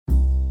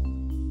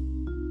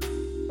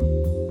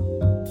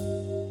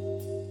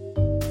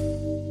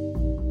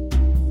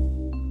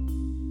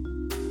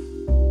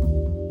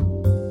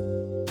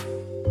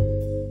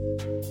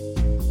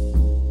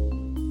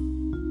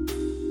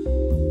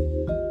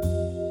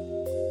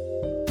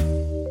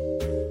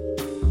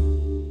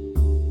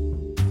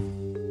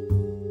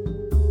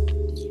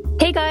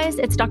Hey guys,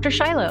 it's Dr.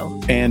 Shiloh.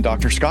 And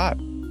Dr. Scott.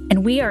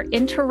 And we are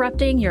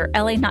interrupting your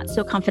LA Not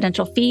So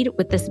Confidential feed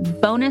with this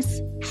bonus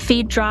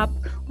feed drop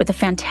with a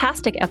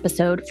fantastic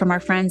episode from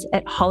our friends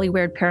at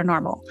Hollyweird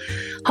Paranormal.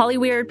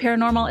 Hollyweird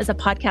Paranormal is a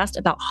podcast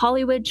about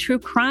Hollywood true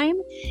crime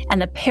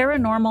and the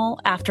paranormal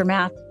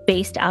aftermath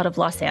based out of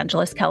Los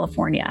Angeles,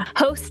 California.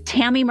 Hosts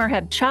Tammy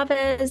Merheb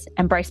Chavez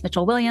and Bryce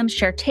Mitchell-Williams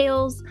share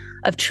tales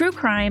of true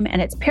crime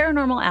and its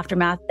paranormal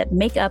aftermath that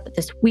make up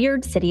this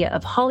weird city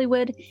of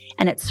Hollywood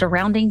and its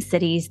surrounding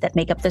cities that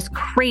make up this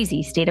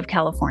crazy state of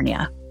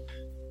California.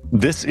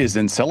 This is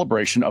in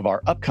celebration of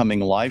our upcoming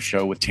live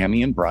show with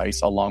Tammy and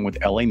Bryce, along with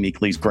LA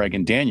Meekly's Greg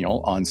and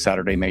Daniel on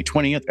Saturday, May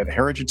 20th at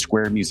Heritage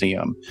Square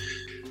Museum.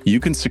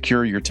 You can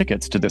secure your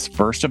tickets to this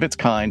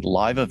first-of-its-kind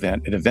live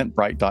event at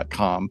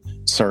eventbrite.com.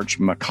 Search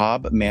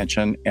Macabre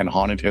Mansion and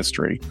Haunted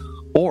History,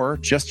 or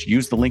just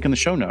use the link in the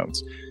show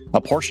notes.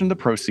 A portion of the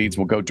proceeds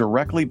will go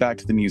directly back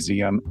to the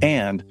museum,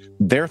 and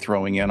they're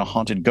throwing in a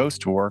haunted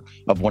ghost tour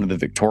of one of the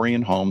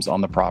Victorian homes on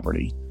the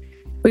property.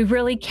 We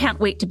really can't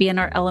wait to be in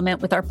our element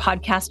with our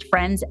podcast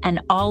friends and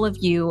all of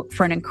you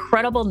for an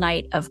incredible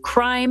night of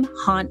crime,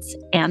 haunts,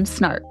 and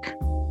snark.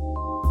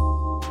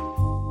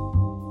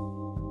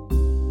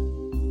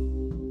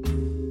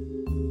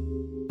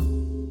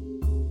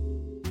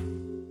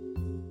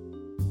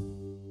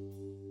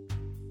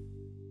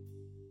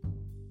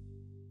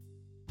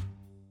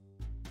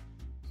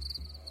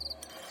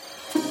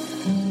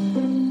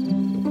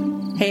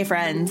 Hey,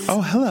 friends.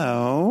 Oh,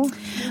 hello.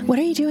 What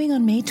are you doing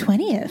on May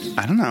 20th?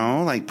 I don't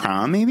know, like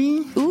prom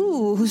maybe?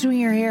 Ooh, who's doing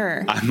your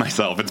hair?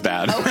 Myself, it's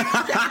bad. Oh.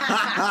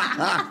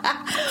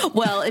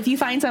 Well, if you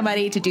find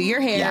somebody to do your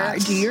hair,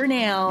 Yes. do your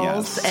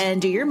nails,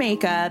 and do your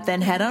makeup,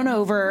 then head on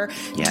over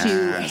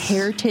to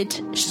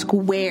Heritage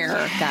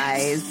Square,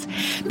 guys.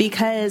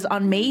 Because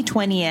on May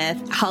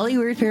 20th,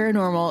 Hollyweird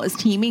Paranormal is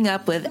teaming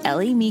up with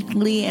LA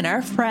Meekly and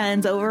our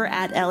friends over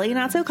at LA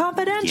Not So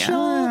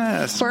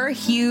Confidential for a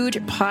huge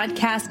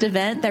podcast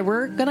event that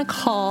we're going to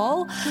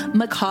call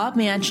Macabre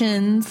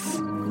Mansions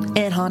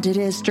and Haunted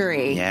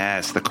History.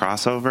 Yes, the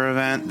crossover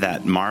event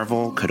that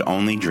Marvel could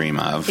only dream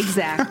of.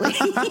 Exactly.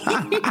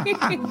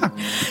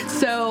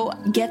 So,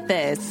 get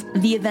this.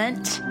 The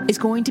event is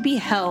going to be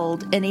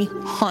held in a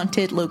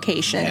haunted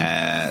location.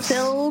 Yes.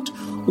 Filled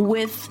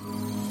with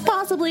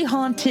possibly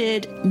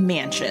haunted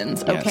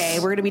mansions. Okay,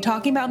 we're going to be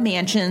talking about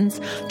mansions,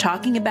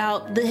 talking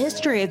about the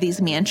history of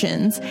these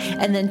mansions,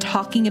 and then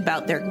talking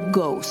about their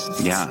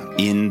ghosts. Yeah,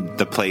 in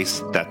the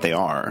place that they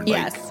are.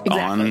 Yes, like,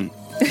 exactly.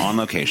 On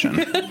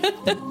location.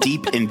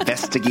 Deep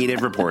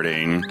investigative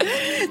reporting.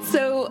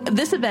 So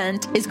this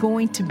event is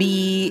going to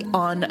be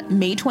on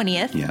May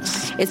 20th.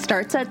 Yes. It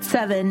starts at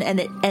 7 and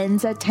it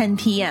ends at 10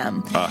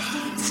 p.m.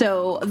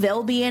 So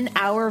there'll be an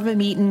hour of a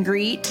meet and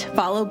greet,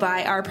 followed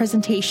by our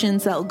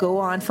presentations that'll go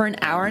on for an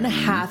hour and a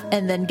half.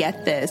 And then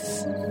get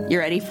this. You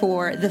ready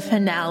for the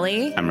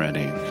finale? I'm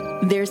ready.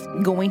 There's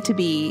going to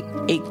be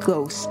a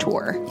ghost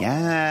tour.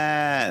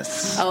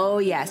 Yes. Oh,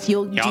 yes.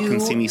 Y'all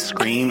can see me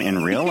scream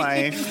in real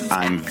life. Exactly.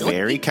 I'm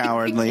very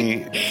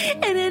cowardly.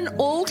 In an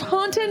old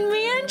haunted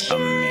mansion.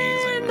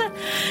 Amazing.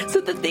 So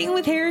the thing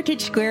with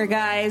Heritage Square,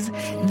 guys,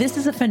 this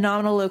is a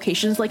phenomenal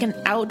location. It's like an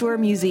outdoor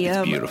museum.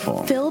 It's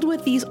beautiful. Filled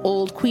with these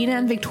old Queen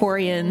Anne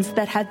Victorians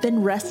that have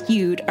been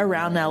rescued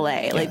around LA.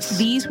 Yes. Like,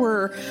 these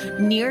were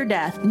near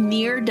death,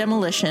 near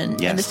demolition.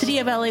 Yes. And the city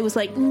of LA was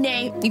like,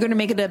 nay, you're going to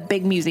make it a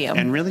big museum.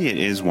 And really, it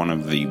is one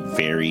of the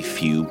very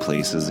few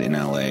places in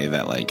LA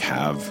that like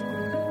have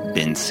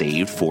been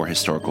saved for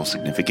historical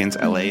significance.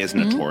 LA is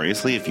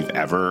notoriously, if you've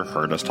ever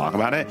heard us talk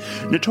about it,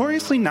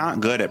 notoriously not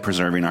good at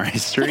preserving our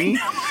history.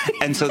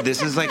 And so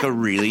this is like a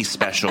really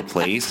special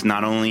place.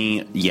 Not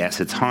only, yes,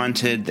 it's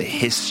haunted, the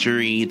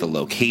history, the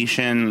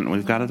location,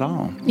 we've got it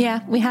all. Yeah,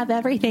 we have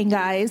everything,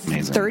 guys.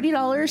 Amazing.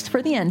 $30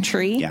 for the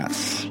entry.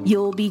 Yes.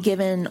 You'll be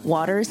given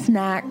water,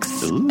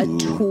 snacks, a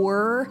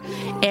tour,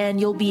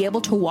 and you'll be able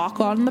to walk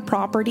on the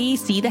property,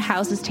 see the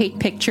houses, take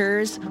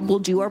pictures. We'll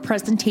do our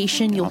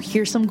presentation. You'll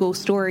hear some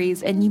ghost stories,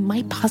 and you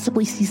might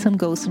possibly see some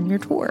ghosts on your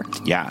tour.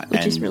 Yeah.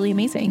 Which is really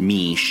amazing.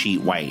 Me,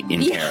 sheet white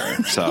in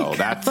terror. So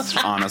that's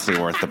honestly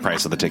worth the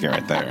price of the ticket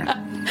right there.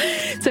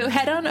 So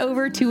head on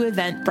over to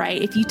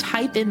Eventbrite. If you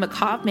type in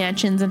Macabre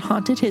Mansions and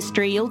Haunted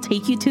History, it'll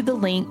take you to the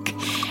link.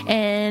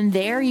 And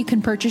there you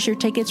can purchase your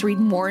tickets, read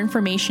more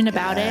information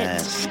about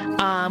it.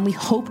 We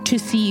hope to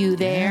see you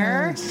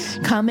there. Yes.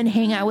 Come and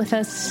hang out with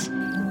us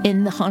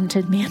in the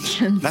haunted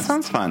mansions. That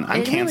sounds fun.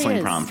 I'm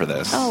canceling prom for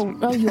this.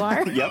 Oh, you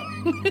are? Yep.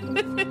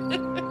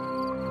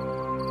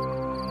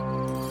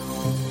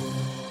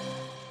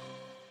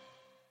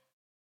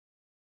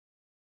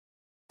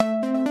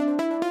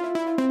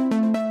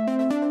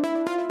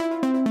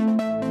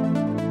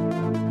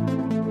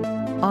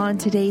 On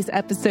today's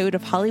episode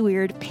of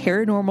Hollyweird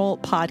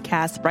Paranormal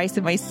Podcast, Bryce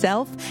and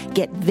myself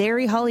get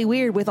very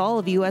Hollyweird with all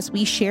of you as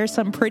we share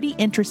some pretty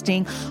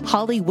interesting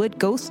Hollywood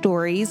ghost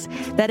stories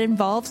that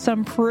involve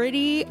some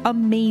pretty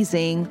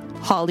amazing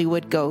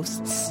Hollywood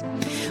ghosts.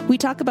 We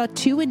talk about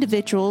 2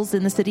 individuals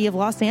in the city of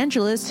Los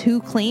Angeles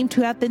who claim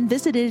to have been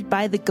visited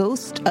by the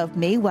ghost of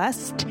Mae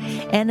West,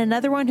 and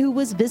another one who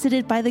was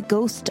visited by the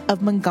ghost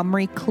of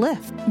Montgomery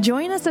Clift.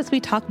 Join us as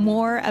we talk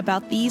more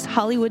about these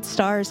Hollywood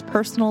stars'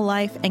 personal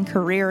life and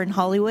career in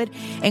Hollywood,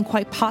 and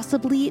quite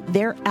possibly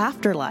their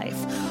afterlife.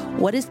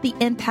 What is the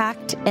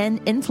impact and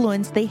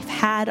influence they've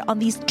had on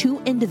these 2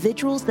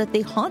 individuals that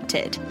they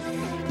haunted?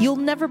 You'll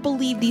never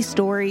believe these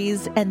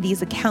stories and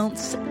these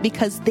accounts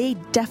because they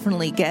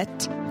definitely get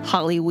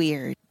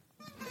Hollyweird.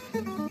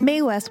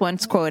 Mae West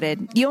once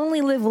quoted, "You only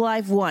live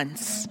life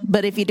once,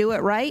 but if you do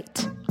it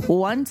right,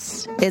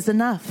 once is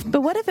enough."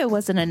 But what if it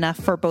wasn't enough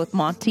for both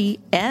Monty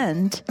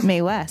and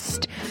Mae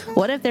West?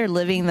 What if they're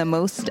living the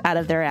most out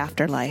of their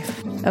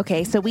afterlife?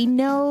 Okay, so we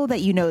know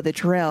that you know the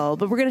drill,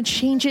 but we're going to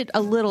change it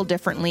a little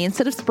differently.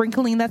 Instead of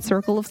sprinkling that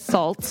circle of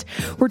salt,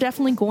 we're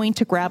definitely going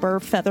to grab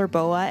our feather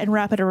boa and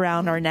wrap it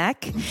around our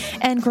neck,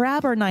 and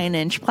grab our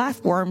 9-inch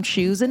platform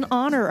shoes in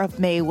honor of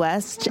Mae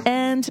West,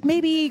 and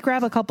maybe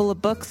grab a couple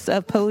of books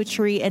of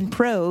poetry and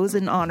prose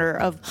in honor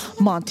of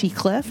Monty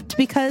Clift,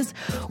 because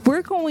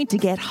we're going to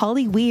get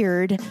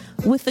Hollyweird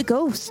with the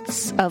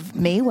ghosts of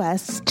Mae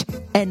West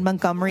and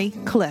Montgomery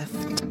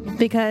Clift.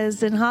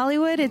 Because in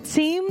Hollywood, it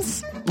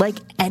seems like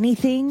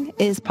anything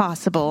is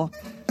possible,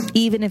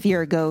 even if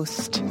you're a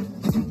ghost.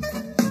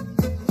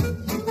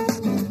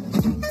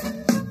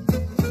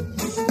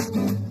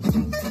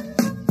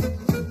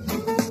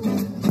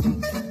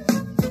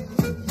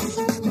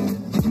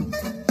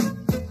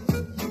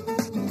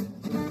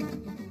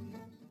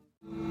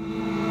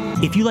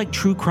 If you like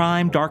true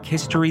crime, dark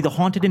history, the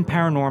haunted and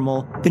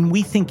paranormal, then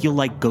we think you'll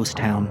like Ghost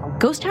Town.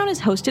 Ghost Town is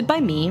hosted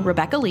by me,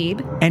 Rebecca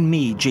Lieb. And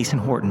me, Jason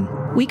Horton.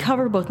 We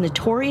cover both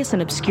notorious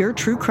and obscure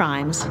true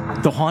crimes,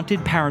 the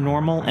haunted,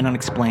 paranormal, and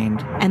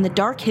unexplained, and the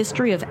dark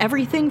history of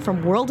everything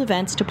from world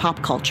events to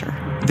pop culture.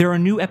 There are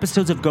new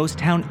episodes of Ghost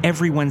Town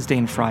every Wednesday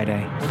and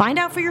Friday. Find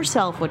out for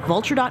yourself what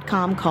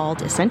Vulture.com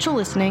called essential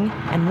listening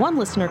and one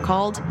listener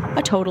called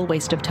a total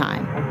waste of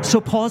time.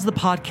 So pause the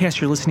podcast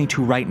you're listening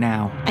to right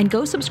now and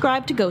go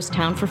subscribe to Ghost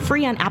Town for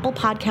free on Apple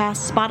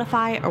Podcasts,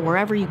 Spotify, or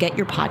wherever you get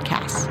your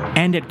podcasts.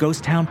 And at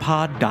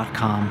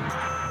ghosttownpod.com.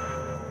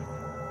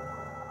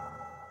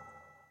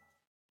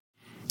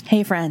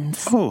 Hey,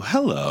 friends. Oh,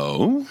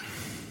 hello.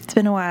 It's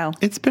been a while.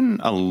 It's been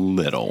a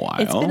little while.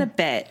 It's been a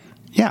bit.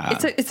 Yeah.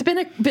 It's been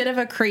a bit of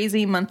a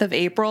crazy month of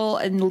April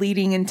and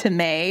leading into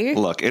May.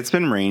 Look, it's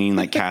been raining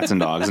like cats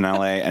and dogs in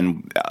LA,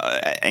 and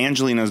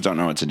Angelinos don't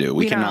know what to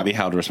we cannot be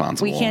held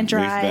responsible. We can't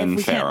drive. We've been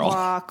we feral. Can't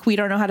walk. We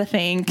don't know how to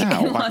think in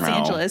Los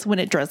Angeles when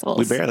it drizzles.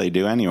 We barely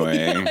do anyway.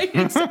 Yeah,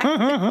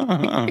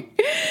 exactly.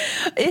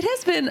 It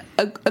has been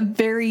a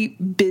very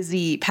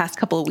busy past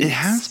couple of weeks. It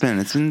has been.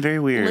 It's been very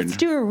weird. Let's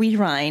do a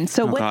rewind.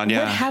 So what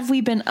have we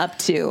been up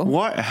to?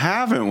 What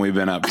haven't we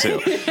been up to?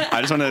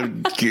 I just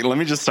want to, let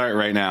me just start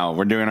right now.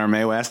 We're doing our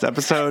Mae West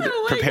episode.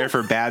 Prepare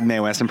for bad Mae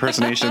West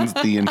impersonations.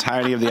 The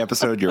entirety of the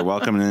episode, you're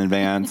welcome in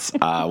advance.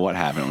 What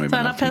haven't we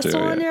been up to? Is that a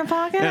pistol in your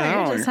pocket?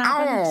 Yeah,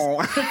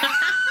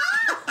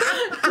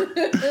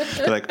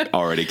 You're like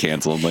already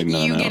canceled. Like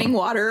no, getting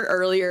water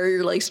earlier.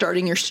 You're like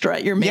starting your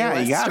strut. Your Mae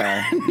West. You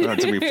gotta. It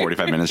took me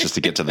 45 minutes just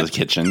to get to the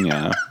kitchen.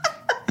 Yeah.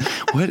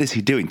 What is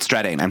he doing?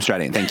 Strutting. I'm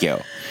strutting. Thank you.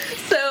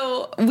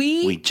 So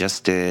we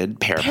just did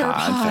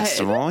Parapod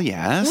Festival.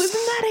 Yes. Wasn't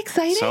that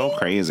exciting? So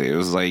crazy. It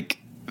was like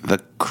the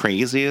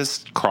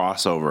craziest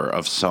crossover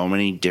of so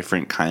many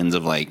different kinds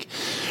of like,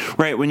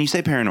 right, when you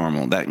say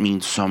paranormal, that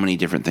means so many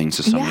different things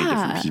to so many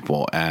different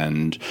people,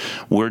 and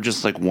we're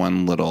just like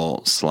one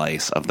little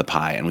slice of the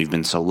pie, and we've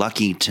been so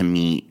lucky to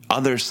meet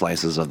other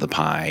slices of the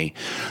pie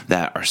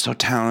that are so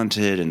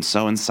talented and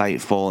so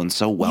insightful and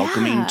so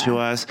welcoming to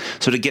us.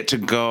 So to get to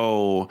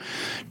go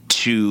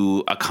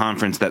to a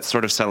conference that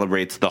sort of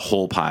celebrates the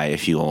whole pie,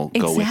 if you'll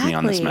go with me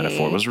on this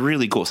metaphor, it was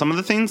really cool. Some of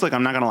the things, like,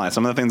 I'm not gonna lie,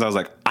 some of the things I was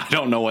like, I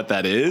don't know what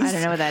that is. I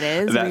don't know what that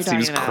is. That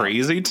seems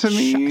crazy to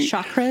me.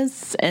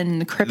 Chakras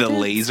and cryptids. The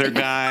laser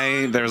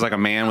guy. There was like a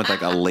man with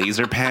like a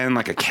laser pen,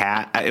 like a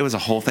cat. It was a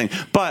whole thing.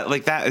 But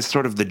like that is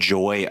sort of the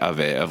joy of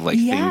it, of like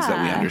things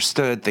that we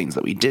understood, things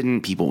that we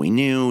didn't, people we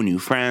knew, new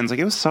friends. Like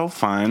it was so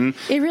fun.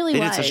 It really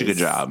was. They did such a good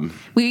job.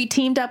 We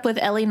teamed up with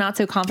LA Not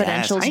So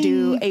Confidential to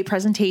do a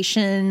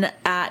presentation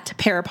at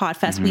Parapod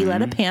Fest. We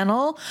led a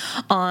panel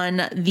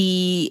on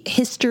the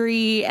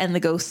history and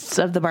the ghosts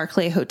of the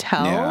Barclay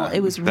Hotel. Yeah,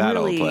 it was that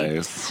really old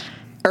place.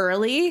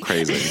 Early.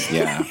 Crazy,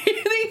 yeah.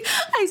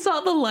 I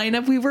saw the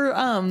lineup.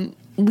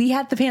 We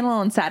had the panel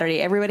on Saturday.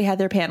 Everybody had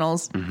their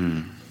panels.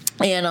 Mm-hmm.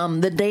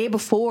 And the day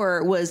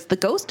before was the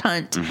ghost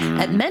hunt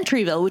at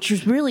Mentryville, which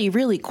was really,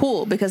 really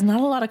cool because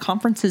not a lot of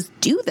conferences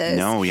do this.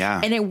 No,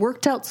 yeah. And it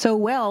worked out so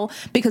well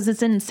because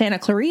it's in Santa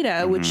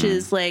Clarita, which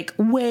is like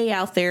way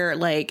out there.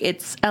 Like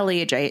it's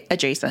LA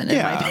adjacent, in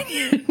my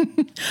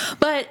opinion.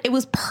 But it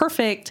was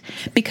perfect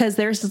because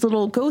there's this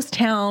little ghost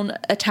town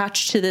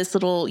attached to this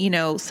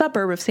little,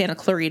 suburb of Santa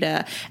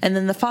Clarita. And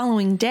then the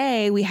following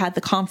day we had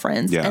the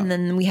conference and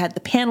then we had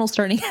the panel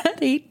starting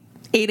at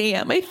 8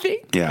 a.m. I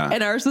think. Yeah.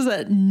 And ours was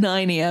at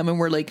 9 a.m. and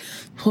we're like,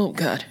 oh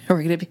God, are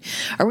we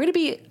gonna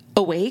be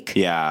awake.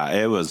 Yeah,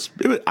 it was.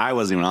 I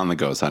wasn't even on the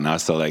ghost hunt. I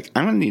was still like,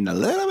 I'm gonna need a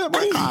little bit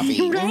more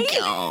coffee. Right?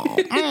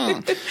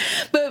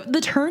 But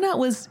the turnout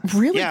was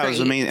really great. It was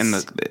amazing, and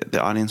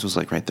the audience was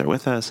like right there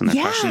with us, and the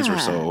questions were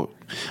so.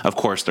 Of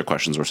course, their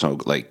questions were so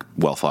like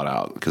well thought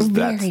out because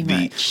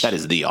that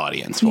is the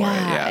audience for it.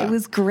 Yeah, it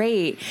was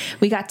great.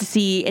 We got to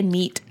see and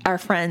meet our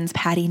friends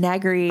Patty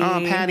Negri.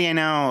 Oh, Patty, I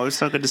know. It was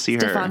so good to see her.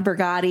 Stefan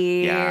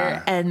Bergatti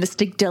and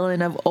Mystic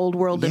Dylan of Old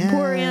World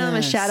Emporium.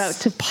 A shout out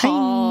to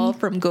Paul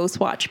from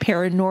Ghostwatch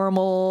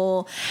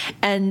Paranormal,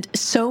 and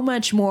so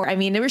much more. I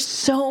mean, there were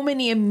so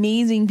many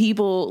amazing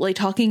people like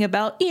talking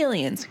about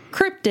aliens,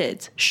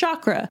 cryptids,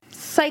 chakra,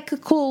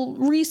 psychical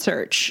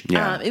research.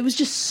 Yeah. It was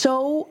just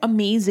so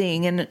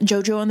amazing. And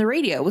JoJo on the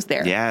radio was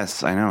there.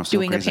 Yes, I know. So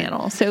doing crazy. a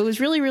panel. So it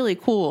was really, really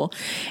cool.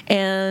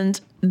 And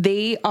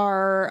they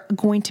are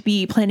going to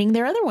be planning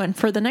their other one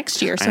for the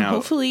next year. So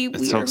hopefully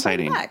we are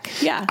exciting. Back.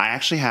 Yeah. I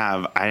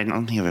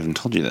don't think I've even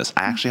told you this.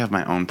 I actually have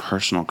my own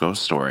personal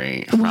ghost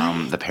story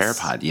from the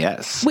Parapod.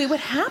 Yes. Wait,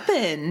 what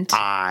happened?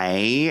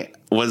 I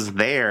was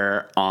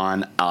there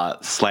on a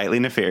slightly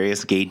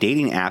nefarious gay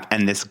dating app,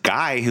 and this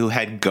guy who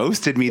had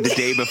ghosted me the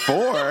day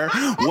before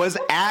was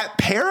at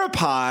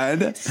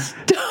Parapod.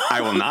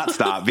 I will not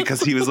stop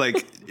because he was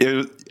like,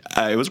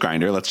 it was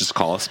Grindr. Let's just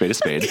call a spade a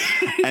spade.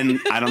 And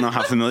I don't know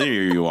how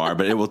familiar you are,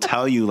 but it will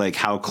tell you like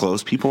how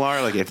close people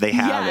are, like if they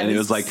have. And it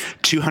was like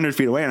 200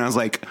 feet away, and I was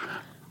like,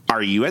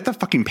 are you at the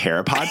fucking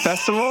Parapod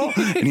Festival?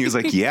 And he was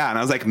like, yeah. And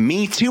I was like,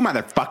 me too,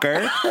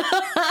 motherfucker.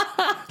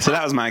 So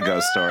that was my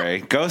ghost story.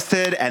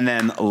 Ghosted, and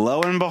then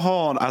lo and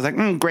behold, I was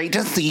like, great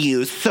to see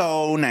you.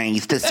 So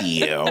nice to see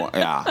you.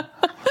 Yeah.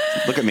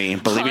 Look at me,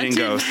 believing in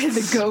ghosts. By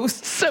the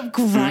ghosts of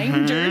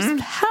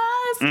Grindr's past.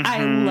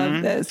 I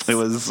love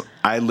this.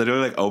 I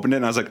literally like opened it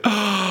and I was like,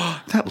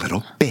 oh, that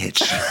little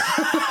bitch.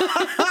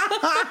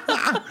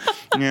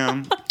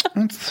 Yeah,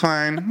 it's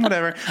fine.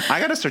 Whatever.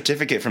 I got a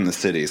certificate from the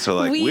city, so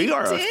like we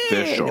are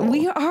official.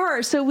 We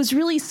are. So it was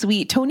really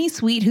sweet. Tony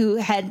Sweet, who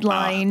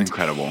headlined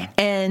incredible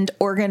and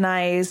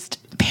organized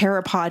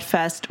Parapod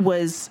Fest,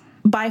 was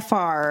by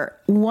far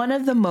one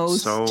of the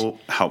most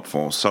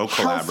helpful, so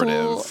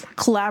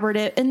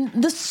collaborative,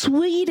 and the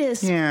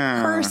sweetest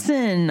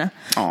person.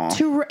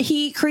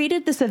 He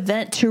created this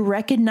event to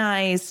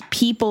recognize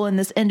people in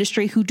this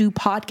industry who do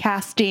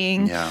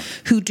podcasting,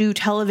 who do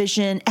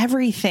television,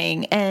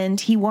 everything, and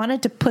he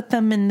wanted to put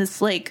them in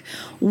this like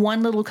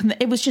one little.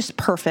 It was just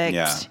perfect.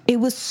 Yeah. It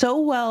was so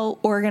well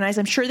organized.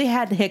 I'm sure they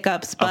had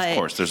hiccups, but of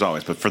course, there's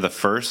always. But for the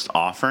first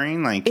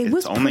offering, like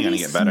it's only going to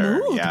get better.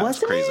 Smooth, yeah,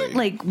 wasn't it's crazy. It?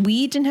 Like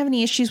we didn't have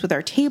any issues with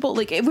our table.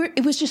 Like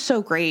it was just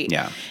so great.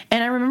 Yeah.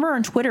 And I remember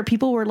on Twitter,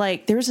 people were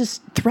like, there was this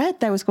thread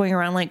that was going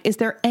around like, is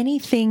there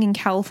anything in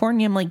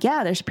California? I'm like,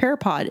 yeah, there's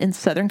Parapod in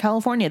Southern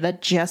California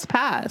that just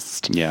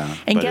passed. Yeah.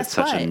 And but guess it's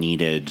such what? a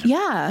needed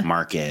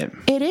market.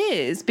 It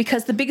is,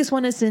 because the biggest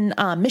one is in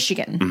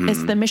Michigan. Mm-hmm.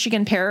 It's the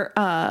Michigan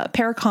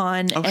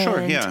Paracon. Oh,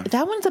 sure. Yeah.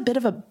 That one's a bit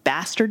of a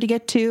bastard to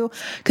get to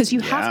because you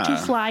have to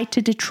fly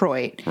to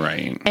Detroit.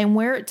 Right. And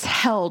where it's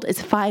held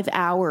is 5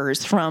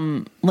 hours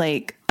from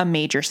like a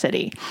major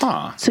city.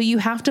 Huh. So you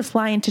have to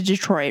fly into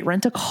Detroit,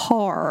 rent a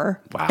car,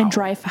 and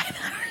drive 5 hours.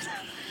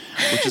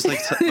 Which is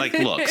like,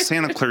 look,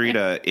 Santa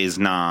Clarita is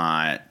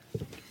not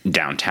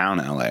downtown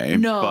LA.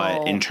 No.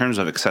 But in terms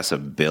of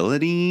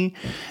accessibility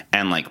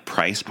and like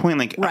price point,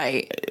 like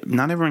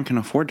not everyone can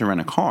afford to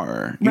rent a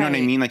car. You know what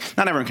I mean? Like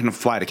not everyone can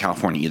fly to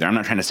California either. I'm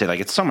not trying to say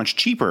like it's so much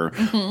cheaper,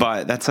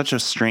 but that's such a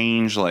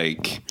strange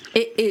like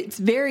it's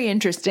very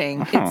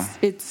interesting.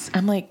 It's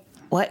I'm like,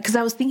 what? Because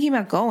I was thinking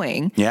about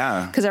going.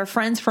 Yeah. Because our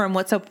friends from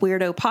What's Up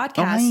Weirdo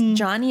podcast,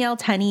 Johnny L.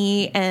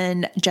 Tenney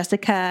and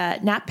Jessica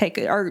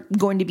Natpick, are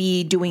going to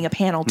be doing a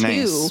panel too.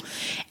 Nice.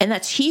 And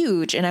that's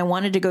huge. And I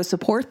wanted to go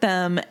support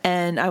them.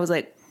 And I was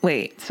like,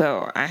 wait,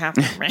 so I have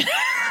to rent.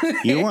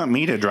 You want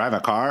me to drive a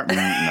car?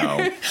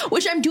 No.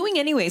 Which I'm doing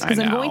anyways, because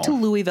I'm going to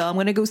Louisville. I'm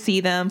going to go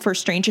see them for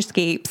Strange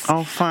Escapes.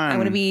 Oh, fun. I'm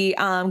going to be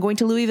going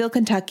to Louisville,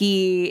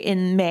 Kentucky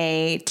in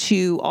May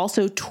to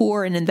also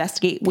tour and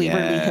investigate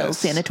Waverly Hills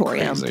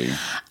Sanatorium. Crazy.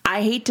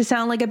 I hate to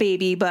sound like a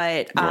baby,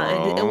 but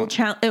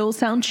it will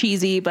sound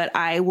cheesy, but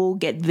I will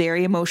get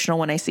very emotional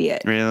when I see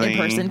it in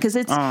person, because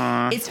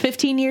it's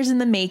 15 years in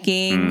the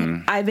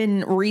making. I've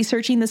been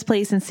researching this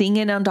place and seeing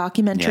it on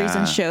documentaries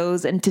and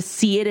shows, and to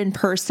see it in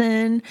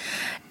person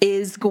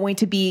is going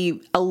to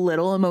be a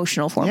little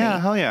emotional for me. Yeah,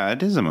 hell yeah,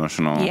 it is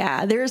emotional.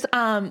 Yeah, there's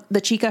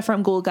the chica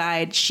from Ghoul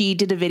Guide. She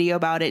did a video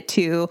about it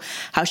too.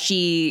 How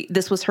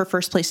this was her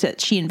first place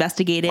that she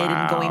investigated,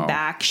 and going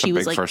back, she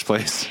was like first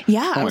place.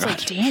 Yeah, I was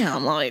like,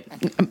 damn, like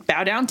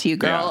bow down to you,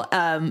 girl.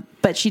 Yeah.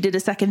 But she did a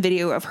second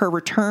video of her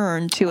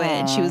return to it,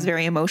 and she was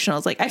very emotional. I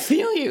was like, I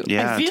feel you.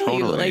 Yeah, I feel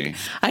you. Like,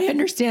 I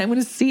understand. I'm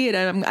going to see it,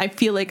 and I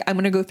feel like I'm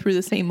going to go through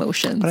the same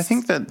motions. But I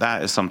think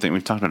that is something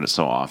we've talked about it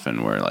so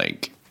often, where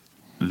like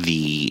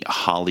the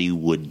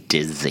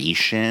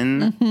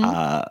Hollywoodization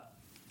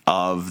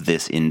of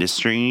this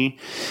industry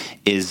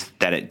is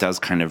that it does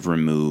kind of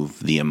remove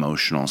the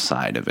emotional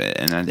side of it.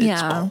 And at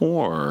its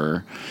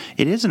core,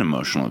 it is an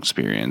emotional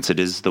experience.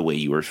 It is the way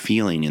you are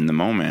feeling in the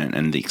moment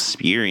and the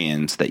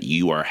experience that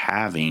you are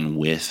having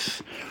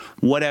with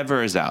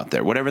whatever is out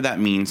there, whatever that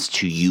means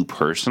to you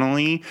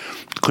personally.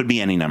 Could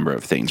be any number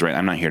of things, right?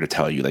 I'm not here to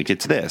tell you like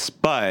it's this,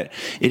 but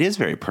it is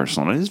very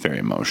personal. It is very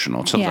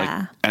emotional. So like,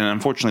 and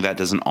unfortunately that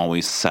doesn't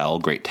always sell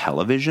great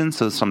television.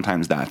 So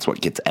sometimes that's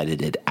what gets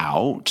edited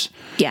out.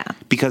 Yeah.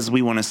 Because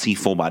we want to see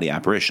full body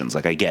apparitions.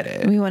 Like I get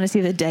it. We want to see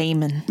the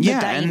daemon.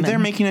 And they're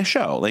making a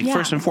show. Like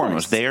first and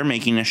foremost, they are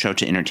making a show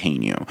to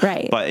entertain you.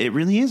 Right. But it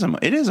really is,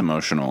 it is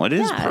emotional. It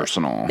is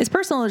personal. It's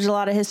personal. There's a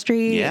lot of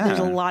history. Yeah. There's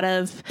a lot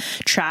of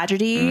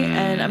tragedy.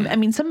 And I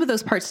mean, some of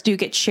those parts do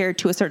get shared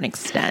to a certain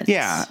extent.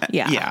 Yeah.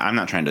 I'm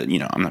not trying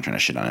to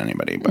shit on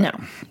anybody, but no,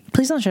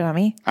 please don't shit on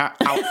me. Mae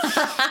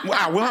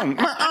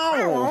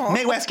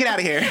West, get out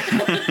of here.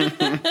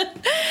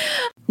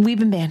 We've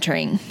been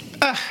bantering.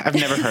 I've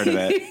never heard of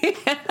it.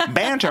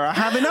 Banter? I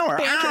hardly know her.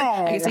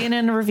 I see it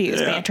in the reviews.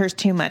 Yeah. Banter's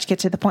too much. Get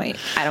to the point.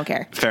 I don't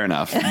care. Fair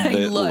enough.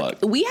 Look,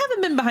 we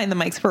haven't been behind the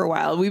mics for a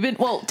while. We've been,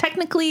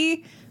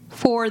 technically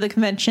for the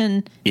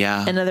convention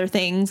and other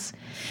things.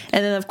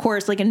 And then, of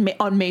course, like on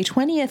May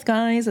 20th,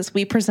 guys, as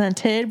we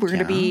presented, we're going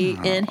to be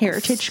in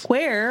Heritage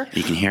Square.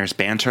 You can hear us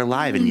banter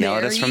live and yell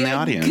at us from the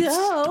audience.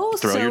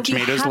 Throw your tomatoes live. If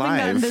you haven't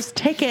gotten those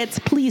tickets,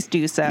 please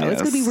do so. Yes.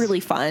 It's going to be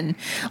really fun.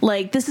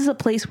 Like, this is a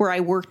place where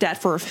I worked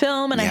at for a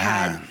film, and I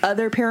had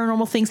other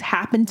paranormal things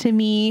happen to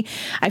me.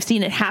 I've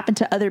seen it happen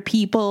to other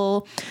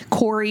people.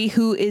 Corey,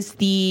 who is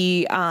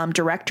the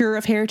director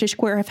of Heritage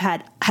Square,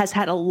 has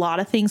had a lot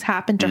of things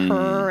happen to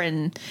her,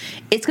 and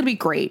it's going to be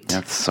great.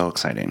 That's so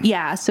exciting.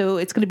 Yeah, so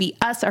it's going to be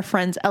us, our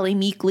friends, Ellie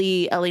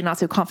Meekley, Ellie Not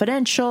So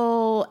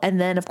Confidential,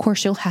 and then, of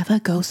course, you'll have a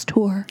ghost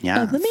tour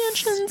of the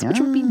mansions, which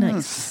would be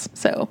nice.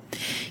 So,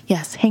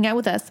 yes, hang out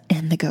with us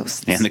and the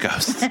ghosts. And the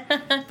ghosts.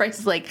 Bryce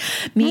is like,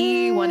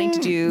 me wanting to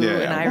do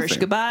an Irish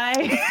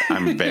goodbye.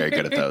 I'm very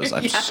good at those.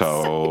 I'm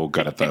so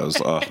good at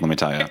those. Oh, let me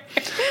tell you.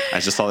 I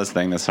just saw this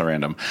thing that's so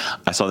random.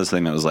 I saw this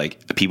thing that was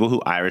like, people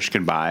who Irish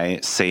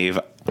goodbye save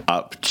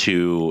up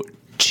to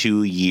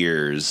 2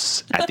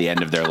 years at the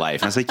end of their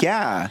life. And I was like,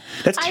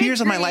 that's 2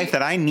 years of my life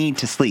that I need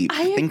to sleep.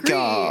 I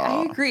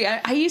agree.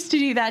 I used to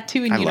do that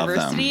too in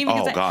university.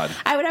 Because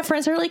I would have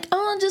friends who are like,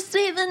 oh, just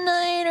stay the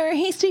night, or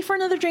hey, stay for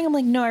another drink. I'm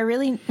like, no, I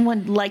really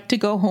would like to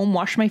go home,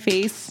 wash my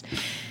face,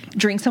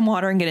 drink some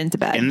water, and get into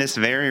bed. In this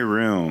very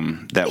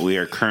room that we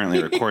are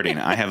currently recording,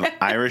 I have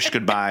Irish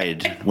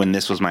goodbyed when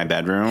this was my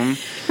bedroom.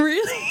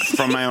 Really?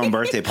 From my own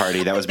birthday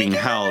party that was being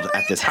held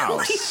at this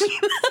house.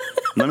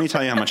 Let me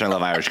tell you how much I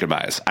love Irish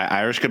goodbyes. I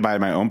Irish goodbye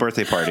my own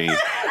birthday party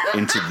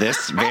into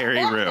this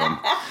very room,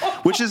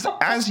 which is,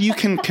 as you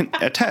can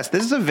attest,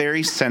 this is a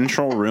very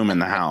central room in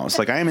the house.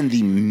 Like, I am in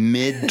the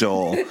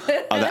middle of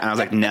and I was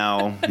like,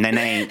 no.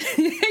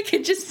 I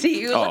could just see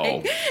you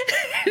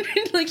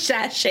like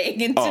sashaying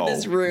into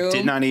this room.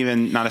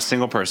 Not a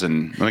single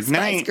person. Like,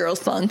 Spice Girls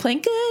song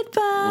playing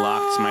goodbye.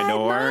 Locked my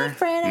door. My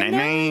friend,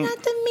 night.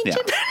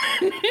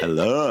 I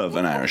love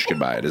an Irish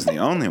goodbye. It is the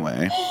only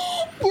way.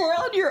 You're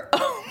on your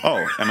own.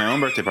 Oh, at my own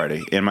birthday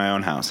party in my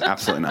own house.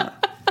 Absolutely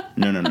not.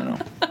 No.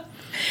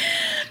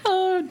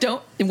 Oh,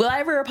 don't. Will I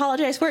ever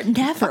apologize for it?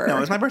 Never. No, it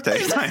was my birthday.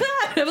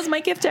 It was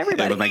my gift to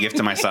everybody. It was my gift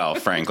to myself,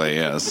 frankly,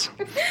 yes.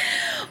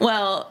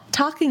 Well,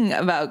 talking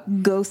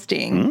about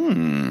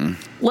ghosting,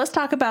 let's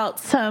talk about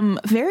some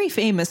very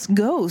famous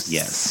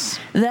ghosts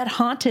that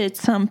haunted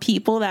some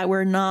people that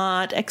were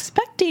not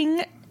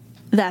expecting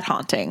that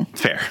haunting.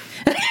 Fair.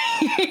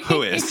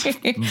 Who is?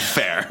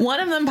 Fair.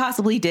 One of them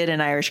possibly did an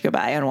Irish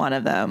goodbye on one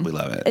of them. We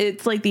love it.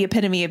 It's like the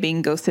epitome of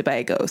being ghosted by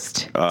a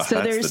ghost. So that's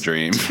there's the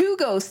dream. 2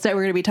 ghosts that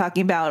we're going to be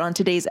talking about on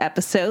today's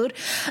episode.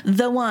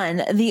 The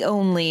one, the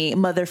only,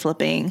 mother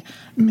flipping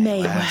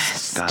Mae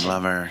West. God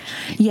love her.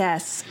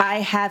 Yes, I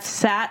have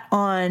sat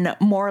on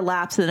more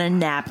laps than a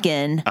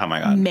napkin. Oh my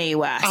God. Mae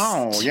West.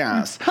 Oh,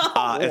 yes.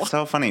 It's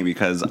so funny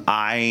because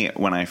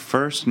when I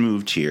first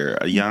moved here,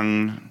 a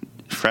young,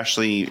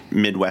 freshly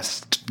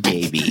Midwest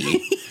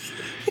baby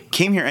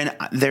came here, and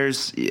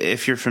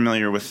if you're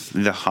familiar with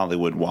the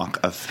Hollywood Walk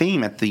of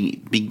Fame, at the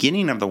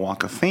beginning of the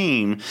Walk of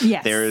Fame,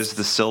 there is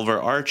the silver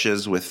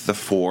arches with the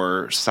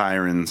 4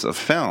 sirens of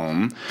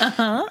film,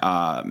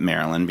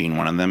 Marilyn being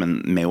one of them,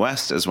 and Mae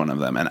West is one of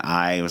them, and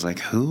I was like,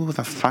 who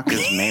the fuck is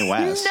Mae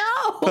West?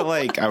 No! But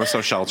like, I was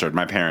so sheltered,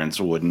 my parents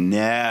would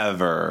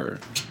never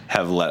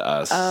have let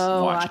us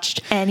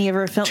watched any of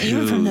her films,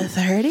 even from the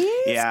 30s?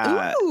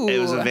 Yeah. Ooh. It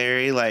was a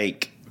very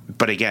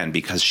but again,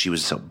 because she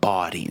was so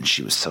bawdy and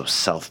she was so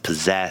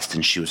self-possessed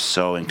and she was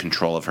so in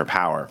control of her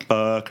power.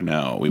 Fuck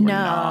no, we were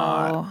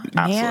not.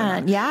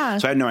 Absolutely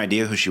not. So I had no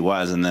idea who she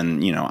was. And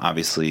then,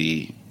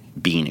 obviously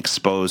being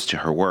exposed to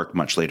her work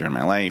much later in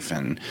my life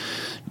and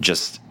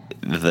just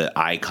the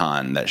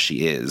icon that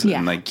she is. Yeah.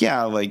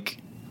 And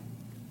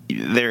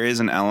there is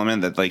an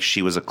element that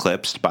she was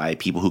eclipsed by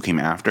people who came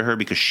after her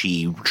because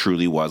she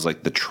truly was the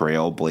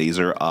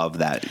trailblazer of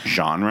that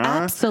genre.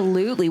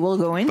 Absolutely. We'll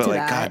go into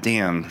that. But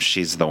goddamn,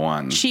 she's the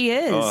one. She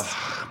is.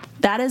 Ugh.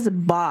 That is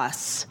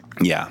Boss.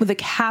 Yeah. With a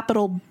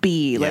capital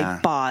B,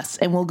 like Boss.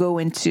 And we'll go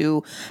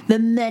into the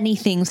many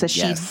things that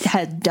she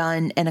had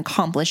done and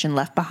accomplished and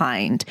left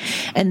behind.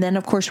 And then,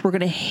 of course, we're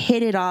going to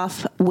hit it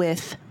off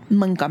with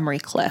Montgomery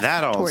Clift.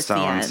 That all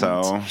sounds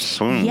so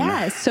swoon.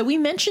 Yes. So we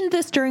mentioned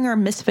this during our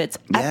Misfits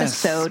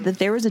episode, that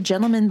there was a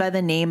gentleman by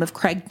the name of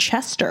Craig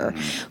Chester,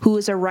 who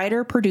is a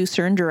writer,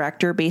 producer, and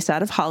director based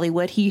out of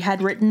Hollywood. He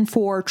had written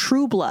for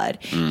True Blood.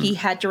 He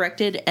had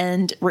directed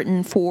and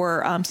written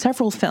for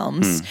several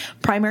films,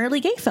 primarily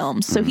gay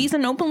films. So he's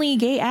an openly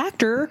gay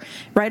actor,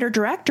 writer,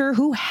 director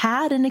who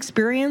had an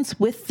experience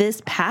with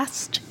this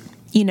past,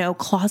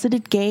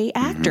 closeted gay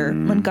actor,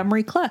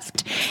 Montgomery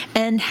Clift,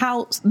 and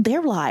how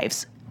their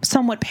lives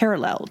somewhat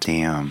paralleled.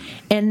 Damn.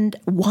 And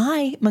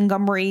why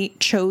Montgomery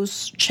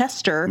chose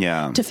Chester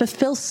to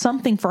fulfill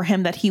something for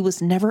him that he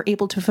was never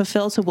able to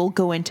fulfill. So we'll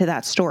go into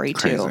that story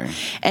too.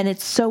 And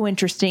it's so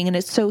interesting and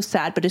it's so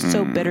sad, but it's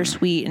so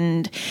bittersweet.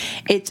 And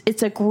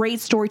it's a great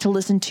story to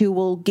listen to.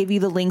 We'll give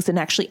you the links and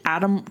actually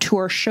add them to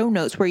our show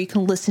notes where you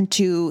can listen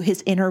to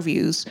his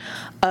interviews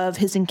of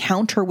his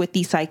encounter with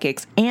these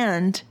psychics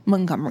and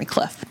Montgomery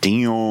Clift.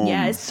 Damn.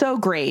 Yeah, it's so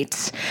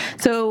great.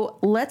 So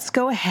let's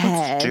go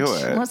ahead.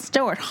 Let's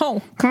do it.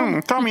 Oh,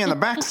 throw me in the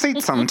back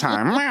seat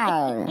sometime.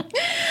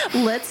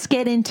 Let's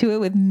get into it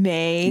with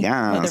Mae,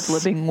 Mother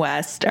Flipping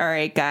West. All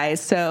right,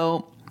 guys.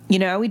 So,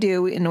 how we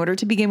do. In order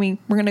to begin,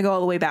 we're going to go all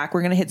the way back.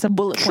 We're going to hit some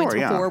bullet points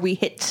before we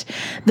hit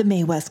the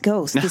Mae West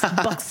ghost, this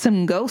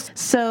buxom ghost.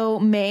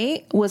 So,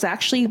 Mae was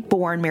actually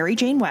born Mary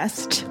Jane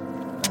West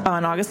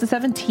on August the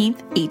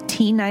 17th,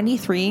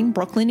 1893 in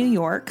Brooklyn, New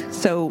York.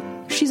 So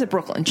she's a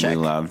Brooklyn chick. We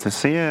love to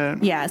see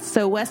it. Yeah.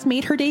 So West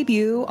made her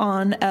debut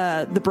on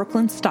the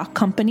Brooklyn Stock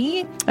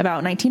Company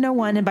about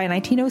 1901. And by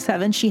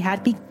 1907, she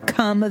had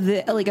become a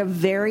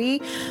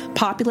very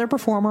popular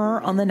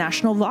performer on the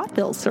national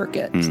vaudeville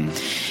circuit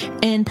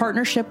in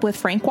partnership with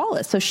Frank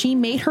Wallace. So she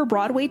made her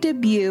Broadway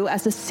debut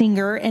as a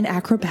singer and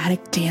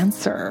acrobatic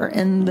dancer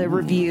in the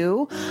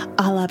revue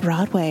a la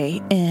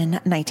Broadway in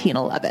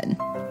 1911.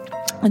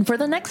 And for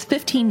the next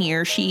 15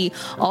 years, she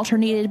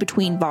alternated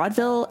between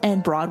vaudeville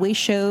and Broadway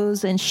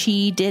shows, and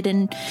she did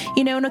an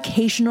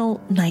occasional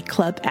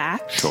nightclub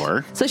act.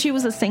 Sure. So she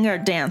was a singer,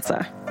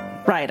 dancer,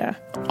 writer,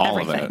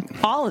 everything.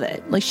 All of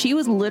it. Like, she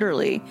was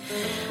literally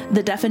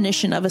the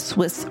definition of a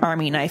Swiss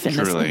Army knife in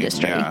this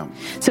industry. Yeah.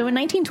 So in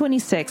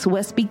 1926,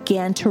 West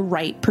began to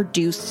write,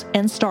 produce,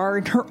 and star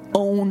in her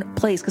own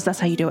plays, because that's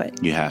how you do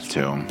it. You have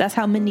to. That's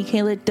how Mindy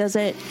Kaling does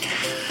it.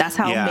 That's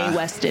how Mae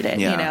West did it,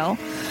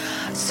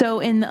 So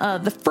in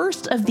the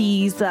first of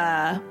these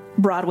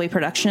Broadway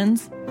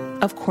productions,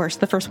 of course,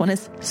 the first one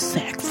is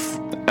Sex.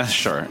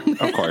 Sure,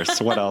 of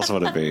course. What else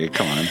would it be?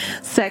 Come on.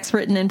 Sex,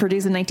 written and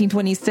produced in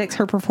 1926.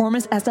 Her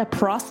performance as a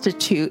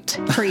prostitute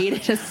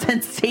created a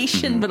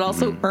sensation, but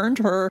also earned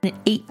her an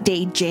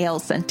 8-day jail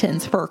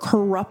sentence for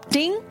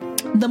corrupting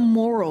the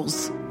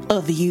morals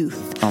of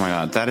youth. Oh my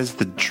God, that is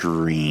the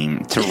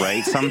dream. To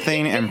write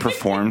something and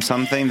perform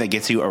something that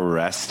gets you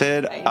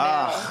arrested.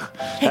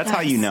 That's how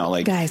you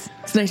know. Guys,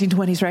 it's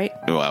 1920s, right?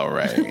 Well,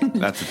 right.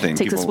 That's the thing.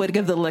 Takes a swig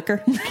of the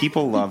liquor.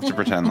 People love to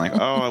pretend we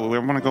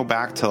want to go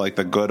back to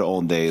the good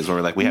old days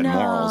where we had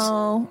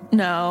morals.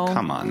 No.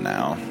 Come on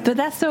now. But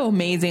that's so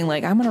amazing.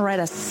 I'm going to write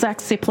a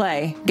sexy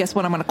play. Guess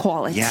what I'm going to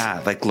call it?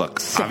 Yeah,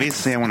 look,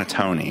 obviously I want a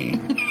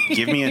Tony.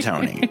 Give me a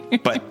Tony.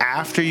 But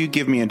after you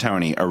give me a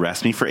Tony,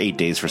 arrest me for 8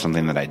 days for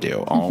something that I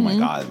do. Oh my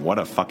God, what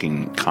a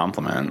fucking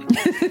compliment.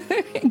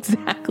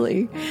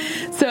 Exactly.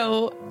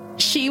 So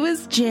she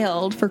was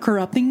jailed for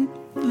corrupting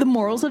the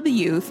morals of the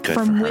youth,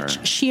 from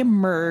which she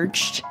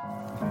emerged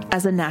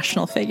as a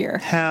national figure.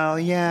 Hell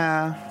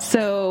yeah.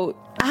 So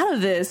out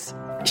of this,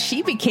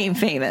 she became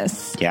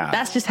famous. Yeah.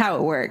 That's just how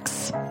it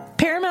works.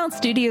 Paramount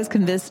Studios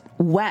convinced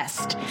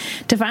West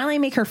to finally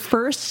make her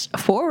first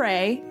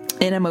foray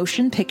in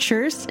motion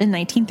pictures in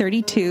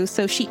 1932.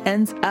 So she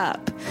ends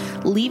up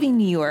leaving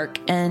New York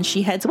and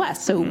she heads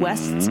west. So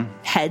West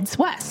heads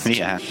west.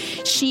 Yeah.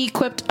 She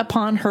quipped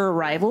upon her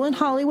arrival in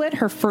Hollywood.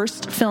 Her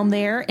first film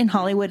there in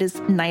Hollywood is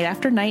Night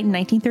After Night in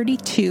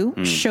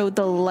 1932. Showed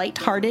the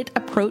lighthearted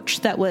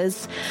approach that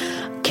was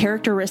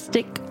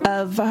characteristic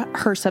of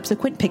her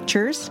subsequent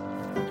pictures.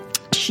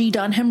 She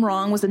Done Him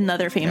Wrong was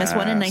another famous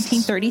one in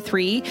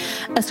 1933.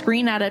 A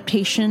screen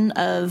adaptation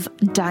of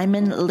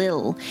Diamond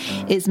Lil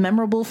is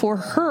memorable for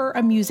her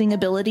amusing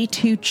ability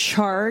to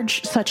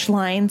charge such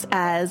lines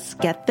as,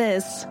 get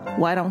this,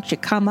 why don't you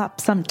come up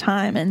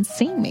sometime and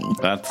see me?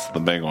 That's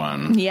the big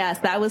one. Yes,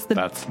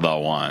 that's the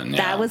one. Yeah.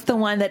 That was the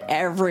one that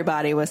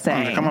everybody was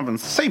saying. Come up and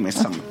see me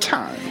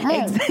sometime.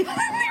 Exactly.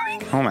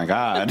 Oh my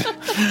God.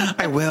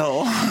 I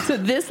will. So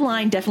this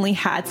line definitely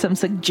had some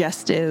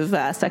suggestive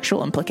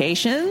sexual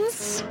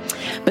implications,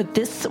 but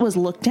this was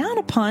looked down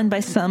upon by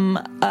some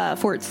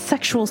for its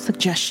sexual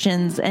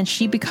suggestions, and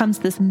she becomes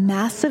this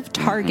massive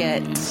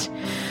target,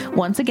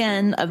 once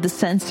again, of the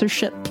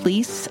censorship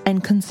police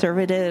and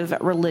conservative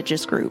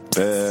religious groups.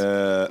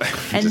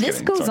 And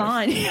this goes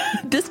on.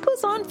 This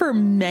goes on for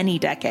many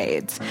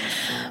decades.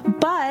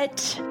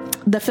 But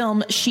the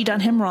film She Done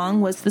Him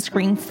Wrong was the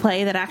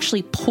screenplay that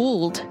actually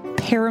pulled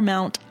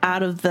Paramount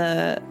out of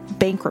the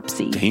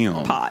bankruptcy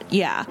pot.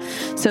 Yeah.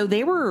 So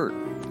they were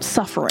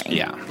suffering.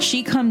 Yeah.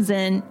 She comes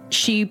in,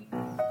 she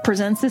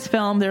presents this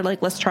film. They're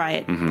like, let's try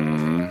it.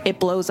 It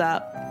blows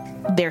up.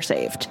 They're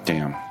saved.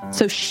 Damn.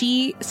 So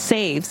she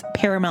saves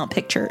Paramount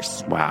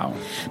Pictures. Wow.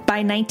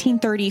 By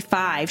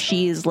 1935,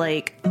 she is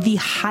like the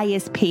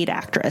highest paid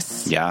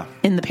actress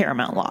in the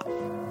Paramount lot.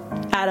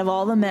 Out of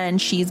all the men,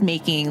 she's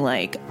making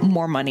like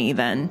more money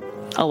than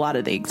a lot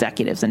of the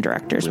executives and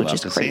directors, which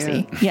is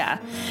crazy. Yeah.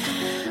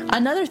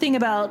 Another thing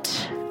about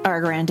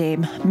our grand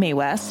dame, Mae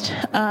West,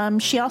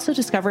 she also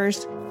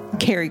discovers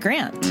Cary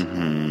Grant.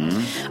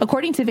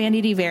 According to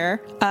Vanity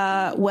Fair,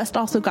 West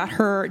also got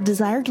her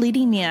desired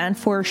leading man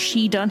for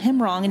She Done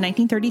Him Wrong in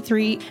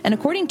 1933. And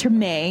according to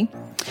Mae,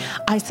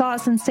 I saw a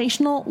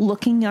sensational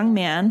looking young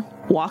man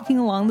walking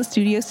along the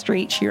studio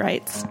street, she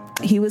writes.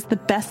 He was the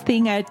best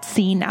thing I'd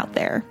seen out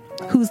there.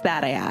 Who's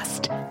that? I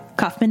asked.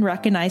 Kaufman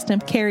recognized him.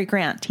 Cary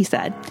Grant, he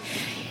said.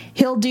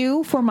 He'll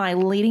do for my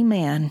leading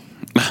man.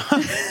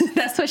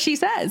 That's what she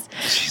says.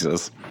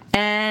 Jesus.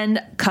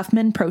 And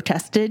Kaufman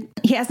protested.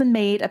 He hasn't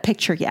made a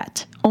picture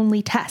yet.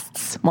 Only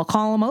tests. We'll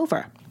call him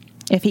over.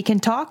 If he can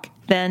talk,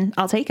 then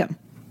I'll take him.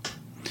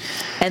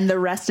 And the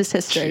rest is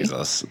history.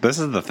 Jesus. This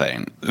is the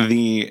thing.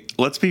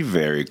 Let's be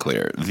very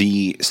clear.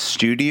 The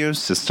studio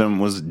system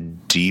was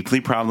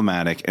deeply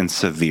problematic and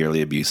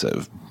severely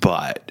abusive.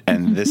 But,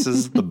 and this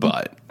is the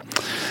but,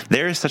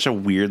 there is such a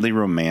weirdly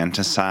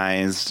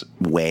romanticized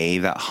way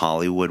that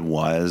Hollywood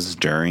was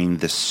during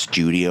the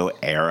studio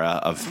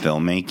era of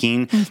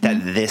filmmaking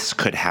that this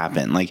could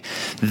happen. Like,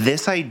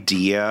 this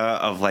idea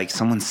of, like,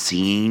 someone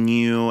seeing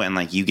you and,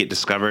 like, you get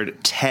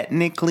discovered,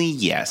 technically,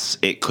 yes,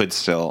 it could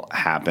still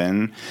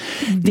happen.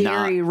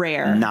 Very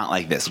rare. Not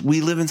like this.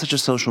 We live in such a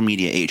social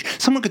media age.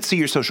 Someone could see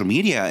your social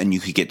media and you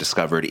could get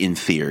discovered in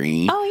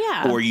theory. Oh,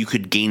 yeah. Or you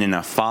could gain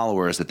enough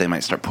followers that they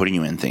might start putting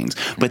you in things.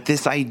 But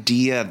this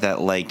idea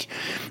that, like,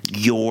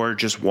 you're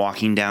just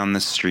walking down the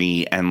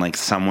street and like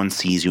someone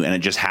sees you and it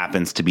just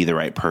happens to be the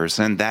right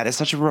person, that is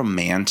such a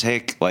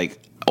romantic, like,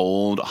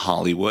 old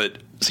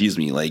Hollywood,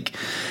 like,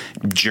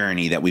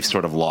 journey that we've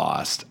sort of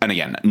lost. And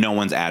again, no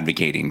one's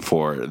advocating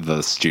for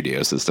the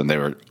studio system. They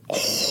were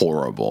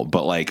horrible,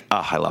 but like,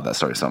 I love that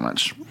story so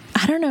much.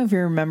 I don't know if you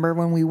remember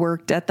when we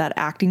worked at that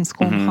acting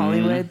school in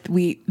Hollywood,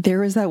 there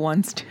was that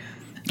one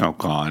oh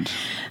God.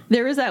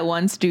 There was that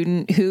one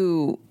student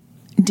who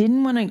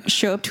didn't want to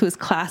show up to his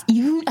class.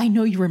 I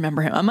know you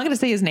remember him. I'm not going to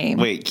say his name.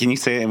 Wait, can you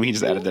say it and we can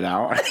just edit it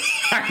out?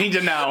 I need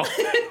to know.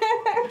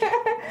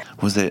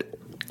 Was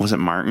it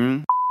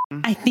Martin?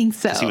 I think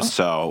so. He was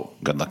so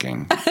good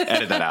looking.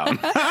 Edit that out.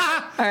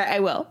 All right, I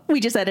will. We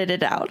just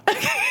edited it out.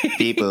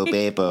 Beep boop,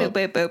 beep boop. Boop,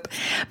 boop, boop.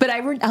 But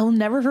I'll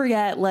never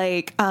forget,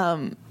 like,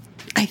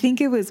 I think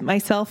it was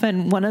myself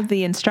and one of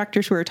the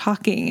instructors who were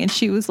talking, and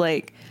she was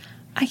like,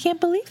 I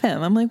can't believe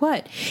him. I'm like,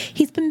 what?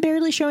 He's been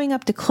barely showing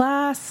up to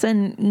class.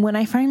 And when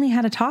I finally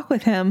had a talk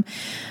with him,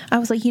 I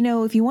was like,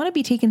 if you want to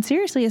be taken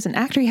seriously as an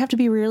actor, you have to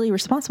be really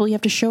responsible. You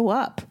have to show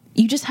up.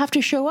 You just have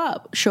to show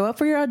up. Show up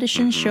for your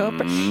auditions. Show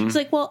up. He's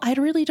like, well, I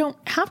really don't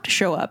have to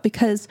show up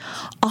because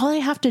all I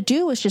have to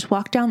do is just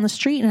walk down the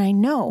street. And I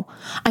know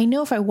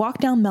if I walk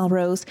down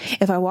Melrose,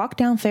 if I walk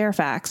down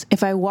Fairfax,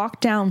 if I walk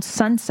down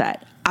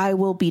Sunset, I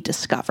will be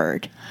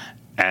discovered.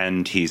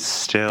 And he's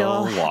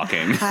still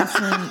walking.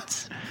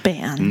 Hasn't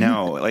been.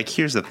 No, like,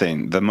 here's the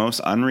thing. The most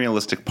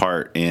unrealistic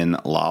part in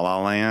La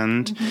La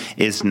Land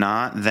is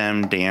not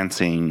them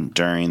dancing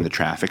during the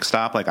traffic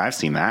stop. Like, I've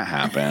seen that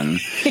happen.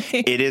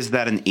 It is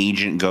that an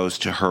agent goes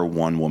to her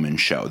one-woman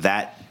show.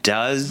 That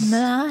has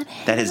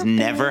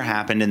never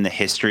happened in the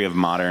history of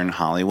modern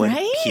Hollywood,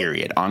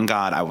 period. On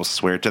God, I will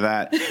swear to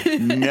that.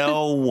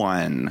 No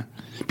one...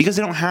 Because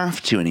they don't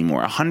have to anymore.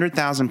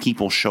 100,000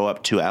 people show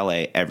up to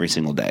LA every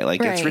single day.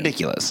 Like, it's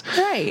ridiculous.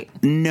 Right.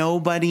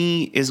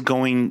 Nobody is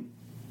going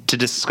to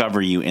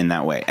discover you in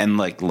that way. And,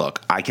 like,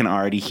 look, I can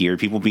already hear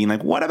people being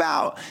like, what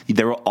about?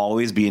 There will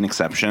always be an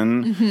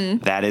exception.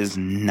 That is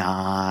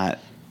not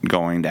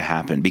going to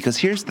happen. Because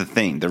here's the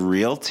thing. The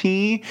real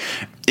tea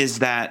is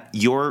that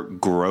your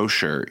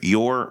grocer,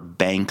 your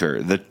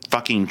banker, the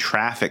fucking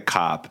traffic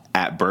cop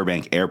at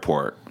Burbank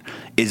Airport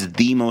is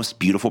the most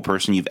beautiful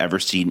person you've ever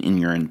seen in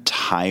your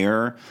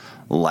entire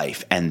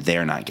life, and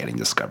they're not getting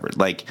discovered.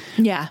 Like,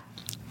 yeah,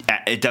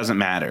 it doesn't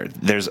matter.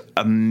 There's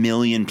a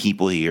million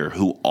people here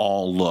who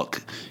all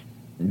look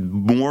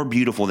more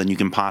beautiful than you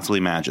can possibly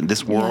imagine.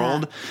 This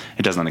world,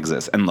 it doesn't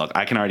exist. And look,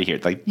 I can already hear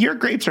it. Like, your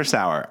grapes are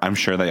sour. I'm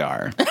sure they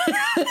are.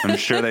 I'm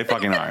sure they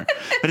fucking are.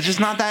 But it's just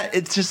not that.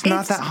 It's just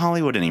not that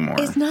Hollywood anymore.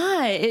 It's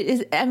not. It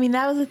is. I mean,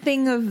 that was a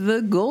thing of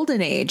the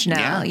golden age.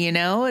 Now,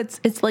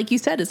 it's like you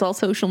said. It's all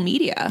social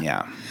media.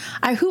 Yeah.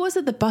 Who was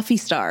it? The Buffy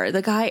star,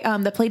 the guy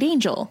that played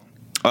Angel.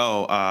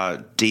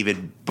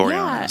 David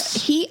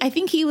Boreanaz. Yeah, I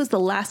think he was the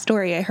last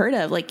story I heard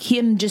of, like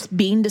him just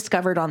being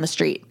discovered on the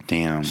street.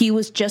 Damn. He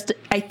was just,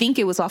 I think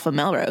it was off of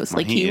Melrose.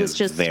 Well, like he was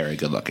just very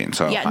good looking.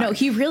 So yeah, no,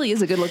 he really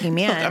is a good looking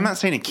man. Look, I'm not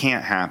saying it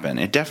can't happen.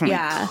 It definitely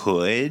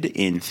could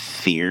in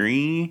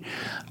theory.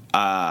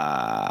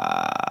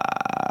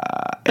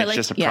 It's like,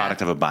 just a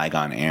product of a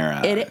bygone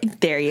era.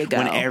 There you go.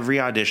 When every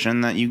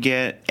audition that you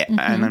get,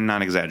 and I'm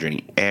not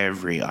exaggerating,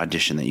 every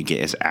audition that you get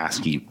is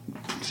asking,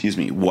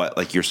 what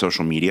like your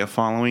social media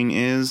following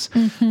is.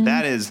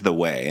 That is the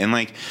way. And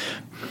like,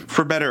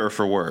 for better or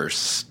for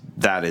worse,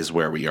 that is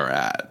where we are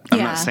at. I'm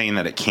not saying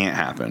that it can't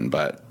happen,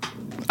 but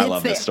I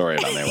love this story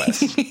about Mae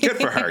West. Good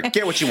for her.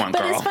 Get what you want,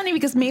 girl. But it's funny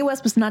because Mae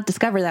West was not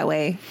discovered that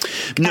way.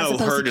 No,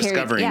 her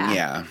discovering,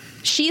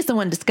 She's the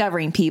one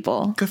discovering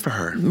people. Good for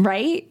her.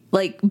 Right?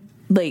 Like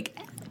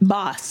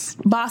boss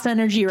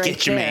energy right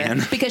Get your there.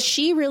 man. Because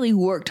she really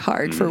worked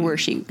hard for where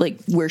she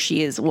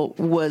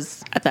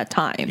was at that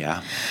time.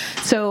 Yeah.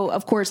 So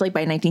of course, like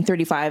by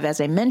 1935,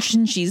 as I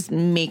mentioned, she's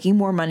making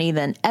more money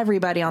than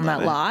everybody on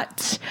that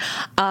lot.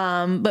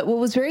 But what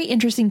was very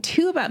interesting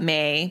too about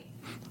Mae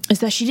is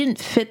that she didn't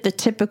fit the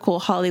typical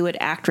Hollywood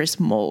actress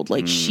mold.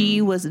 Like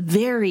she was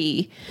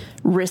very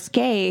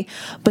risque,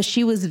 but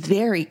she was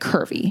very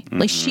curvy.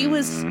 Like she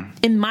was,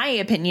 in my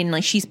opinion,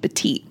 like she's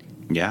petite.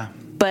 Yeah.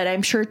 But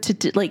I'm sure to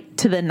the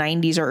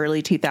 90s or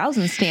early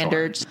 2000s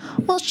standards,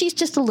 well, she's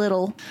just a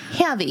little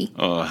heavy.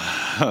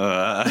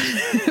 But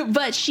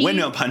she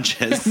windmill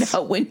punches.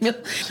 No windmill.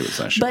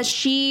 But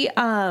she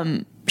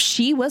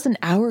was an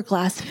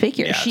hourglass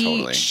figure. Yeah,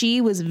 totally.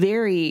 She was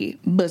very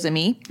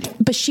bosomy,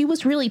 but she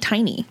was really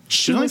tiny.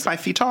 She was only 5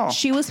 feet tall.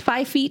 She was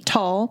 5 feet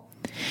tall.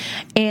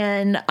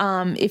 And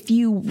if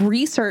you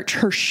research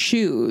her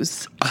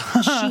shoes,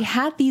 she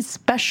had these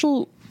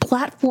special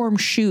platform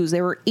shoes.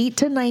 They were 8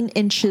 to 9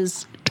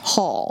 inches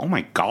tall. Oh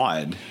my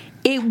God.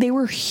 They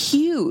were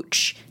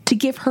huge to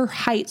give her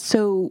height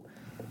so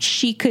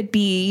she could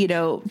be,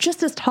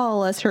 just as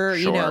tall as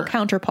her,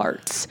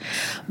 counterparts.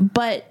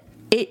 But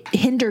it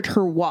hindered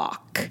her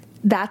walk.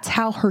 That's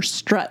how her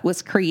strut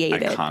was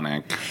created.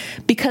 Iconic.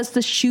 Because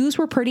the shoes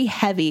were pretty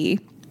heavy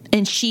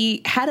and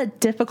she had a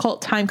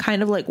difficult time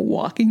kind of like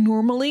walking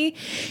normally.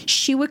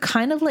 She would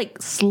kind of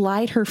like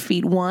slide her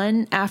feet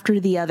one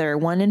after the other,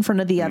 one in front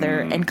of the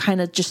other, and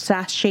kind of just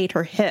sashayed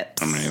her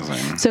hips.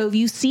 Amazing. So if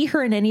you see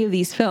her in any of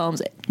these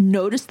films,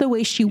 notice the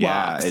way she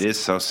walks. Yeah, it is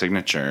so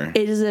signature.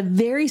 It is a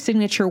very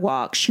signature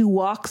walk. She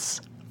walks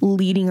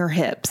leading her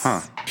hips. Huh.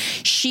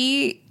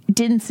 She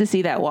didn't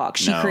sissy that walk.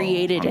 She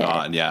created it.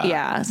 God, yeah.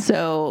 Yeah.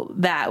 So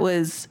that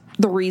was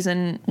the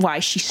reason why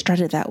she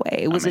strutted that way.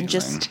 It wasn't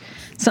just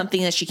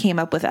something that she came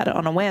up with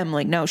on a whim.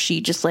 Like, no,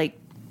 she just like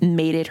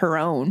made it her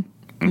own,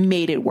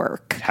 made it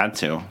work. Had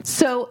to.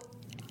 So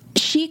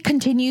she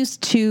continues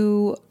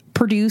to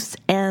produce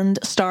and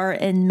star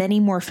in many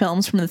more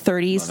films from the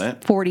 30s,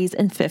 40s,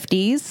 and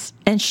 50s.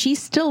 And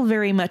she's still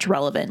very much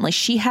relevant. Like,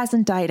 she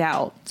hasn't died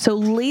out. So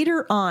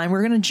later on,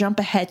 we're going to jump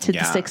ahead to the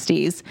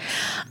 60s.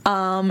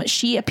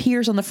 She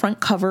appears on the front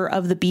cover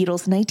of the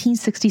Beatles'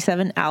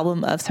 1967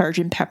 album of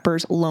Sgt.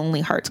 Pepper's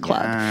Lonely Hearts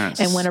Club. Yes.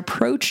 And when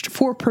approached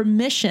for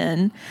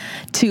permission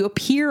to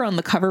appear on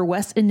the cover,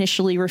 West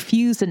initially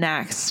refused and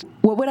asked,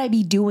 "What would I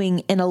be doing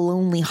in a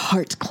Lonely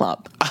Hearts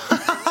Club?"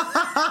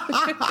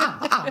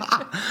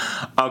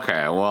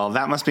 Okay, well,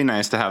 that must be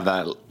nice to have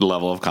that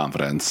level of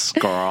confidence.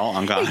 Girl,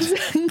 I'm God.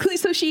 Exactly.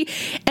 So she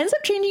ends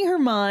up changing her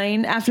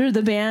mind after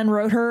the band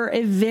wrote her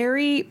a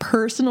very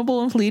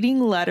personable and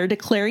fleeting letter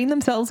declaring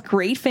themselves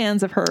great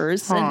fans of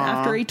hers. Aww. And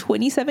after a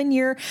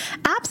 27-year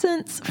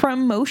absence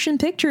from motion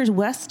pictures,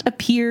 West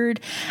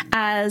appeared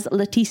as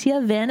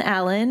Leticia Van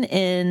Allen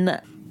in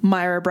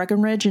Myra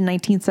Breckenridge in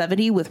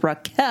 1970 with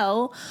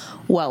Raquel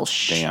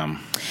Welch. Damn.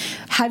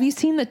 Have you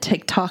seen the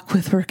TikTok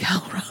with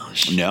Raquel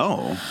Welch?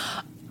 No.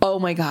 Oh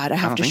my God, I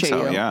have to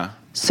show you. Yeah.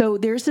 So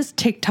there's this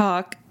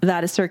TikTok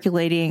that is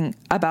circulating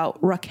about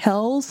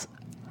Raquel's,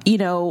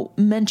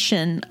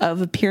 mention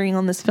of appearing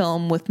on this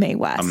film with Mae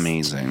West.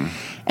 Amazing.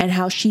 And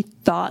how she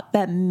thought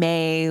that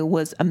Mae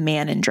was a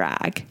man in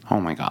drag. Oh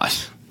my God.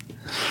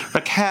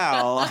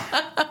 Raquel.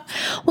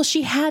 Well,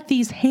 she had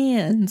these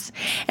hands,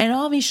 and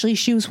obviously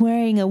she was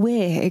wearing a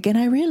wig, and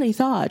I really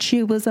thought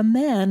she was a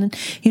man,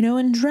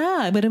 in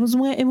drag, but it was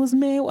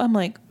Mae. I'm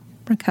like,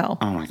 Raquel.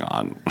 Oh my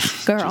God.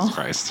 Girl. Jesus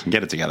Christ.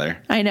 Get it together.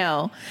 I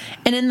know.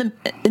 And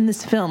in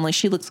this film, like,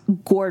 she looks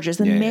gorgeous.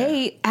 And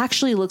Mae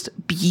actually looks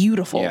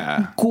beautiful.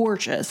 Yeah.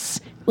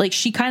 Gorgeous. Like,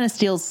 she kind of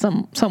steals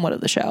somewhat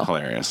of the show.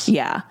 Hilarious.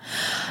 Yeah.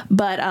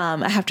 But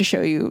I have to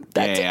show you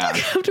that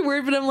TikTok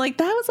afterward, but I'm like,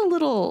 that was a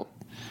little...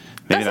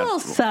 That's a little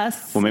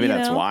sus. Well, maybe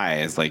that's why.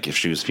 It's like if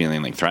she was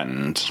feeling like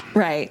threatened.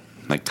 Right.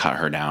 Like cut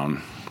her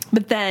down.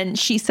 But then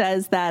she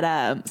says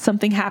that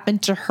something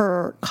happened to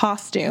her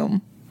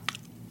costume.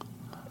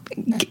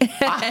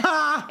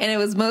 And it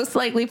was most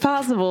likely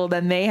possible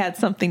that Mae had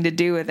something to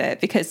do with it,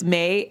 because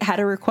Mae had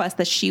a request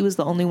that she was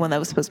the only one that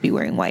was supposed to be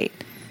wearing white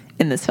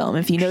in this film.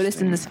 If you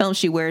notice in this film,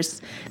 she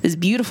wears this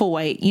beautiful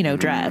white,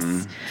 dress.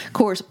 Of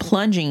course,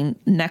 plunging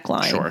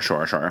neckline.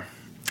 Sure.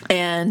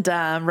 And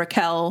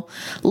Raquel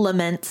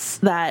laments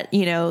that,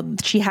 you know,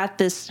 she had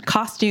this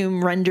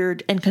costume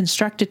rendered and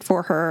constructed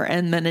for her,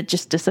 and then it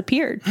just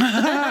disappeared.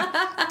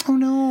 Oh,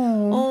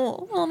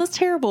 no. Oh, that's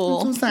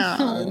terrible. I'm so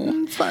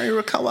sad. Sorry,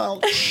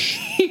 Raquel.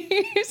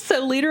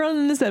 So later on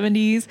in the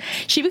 70s,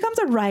 she becomes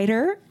a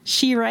writer.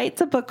 She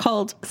writes a book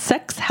called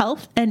Sex,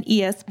 Health, and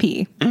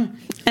ESP.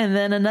 And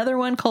then another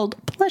one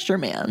called Pleasure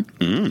Man.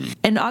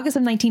 In August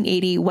of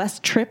 1980,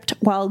 West tripped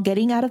while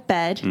getting out of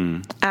bed.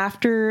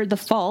 After the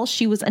fall,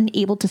 she was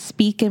unable to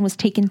speak and was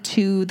taken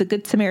to the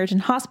Good Samaritan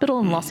Hospital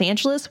in Los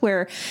Angeles,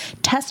 where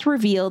tests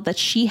revealed that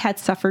she had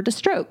suffered a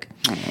stroke.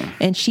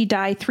 And she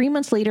died 3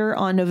 months later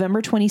on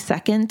November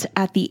 22nd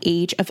at the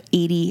age of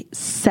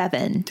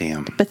 87.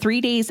 Damn. But 3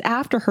 days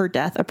after her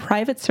death, a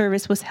private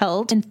service was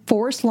held in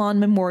Forest Lawn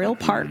Memorial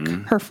Park.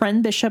 Her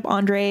friend Bishop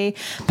Andre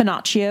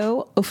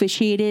Panaccio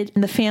officiated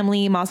in the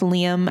family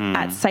mausoleum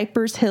at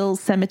Cypress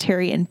Hills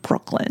Cemetery in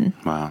Brooklyn.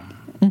 Wow.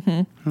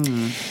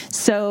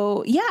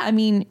 So, yeah, I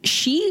mean,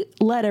 she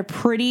led a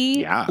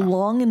pretty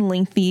long and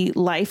lengthy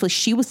life. Like,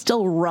 she was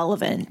still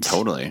relevant.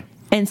 Totally.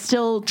 And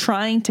still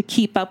trying to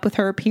keep up with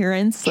her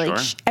appearance. Like,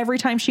 every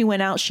time she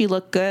went out, she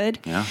looked good.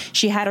 Yeah.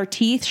 She had her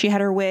teeth, she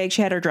had her wig,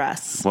 she had her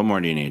dress. What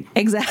more do you need?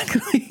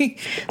 Exactly.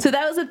 So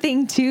that was a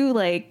thing, too,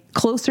 like,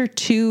 closer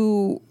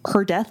to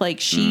her death. Like,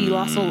 she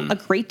lost a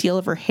great deal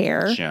of her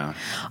hair. Yeah.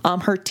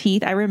 Her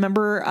teeth. I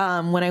remember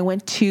when I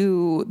went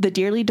to the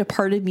Dearly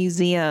Departed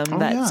Museum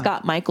that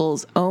Scott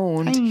Michaels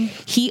owned.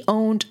 He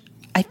owned,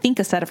 I think,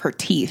 a set of her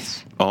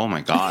teeth. Oh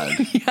my God.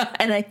 Yeah,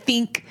 and I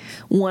think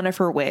one of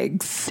her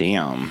wigs.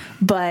 Damn.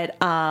 But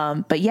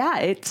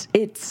yeah,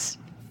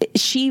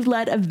 she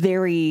led a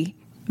very,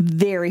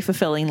 very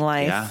fulfilling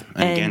life. Yeah.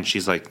 And again,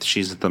 she's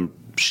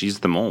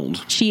the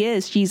mold. She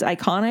is. She's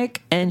iconic,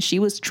 and she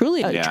was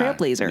truly a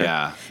trailblazer.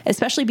 Yeah.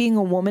 Especially being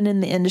a woman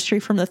in the industry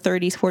from the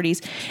 30s,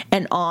 40s,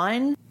 and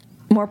on.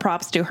 More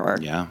props to her.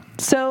 Yeah.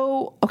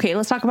 So, okay,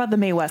 let's talk about the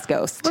Mae West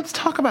ghost. Let's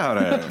talk about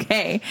it.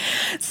 Okay.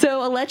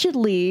 So,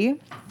 allegedly,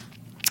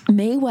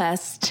 Mae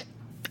West,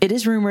 it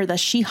is rumored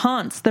that she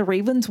haunts the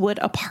Ravenswood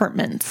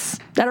apartments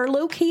that are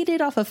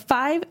located off of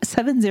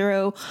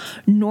 570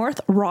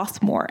 North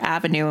Rossmore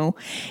Avenue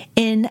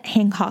in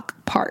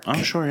Hancock Park. Oh,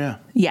 sure, yeah.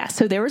 Yeah,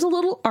 so there was a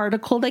little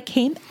article that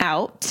came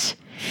out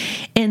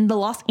in the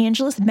Los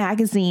Angeles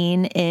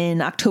Magazine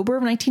in October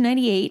of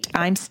 1998,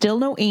 I'm Still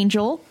No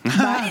Angel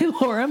by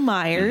Laura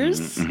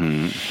Myers.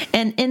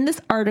 And in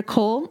this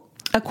article,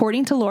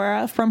 according to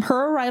Laura, from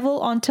her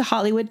arrival into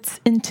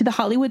the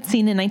Hollywood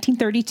scene in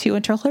 1932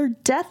 until her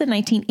death in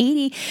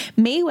 1980,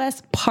 Mae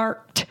West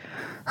parked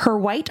her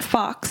white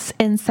Fox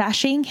and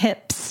sashaying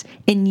hips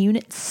in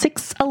Unit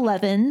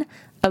 611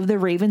 of the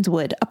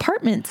Ravenswood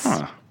apartments.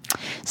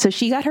 So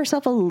she got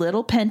herself a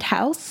little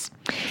penthouse,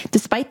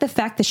 despite the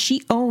fact that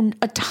she owned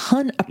a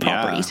ton of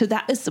property. Yeah. So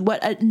that is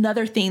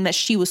another thing that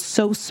she was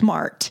so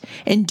smart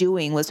in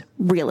doing was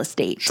real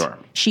estate. Sure.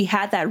 She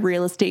had that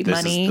real estate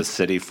money. This is the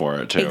city for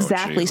it, too.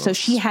 Exactly. So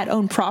she had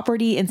owned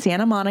property in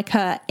Santa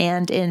Monica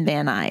and in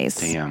Van Nuys.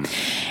 Damn.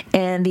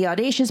 And the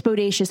audacious,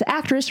 bodacious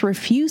actress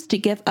refused to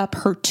give up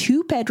her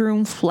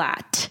 2-bedroom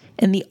flat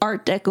in the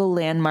Art Deco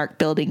landmark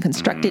building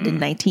constructed in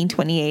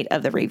 1928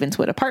 of the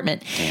Ravenswood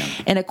apartment. Damn.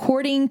 And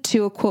according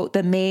to a quote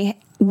that Mae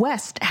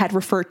West had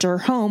referred to her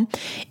home,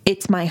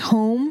 "It's my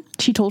home,"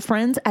 she told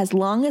friends, "as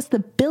long as the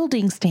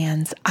building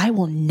stands, I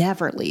will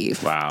never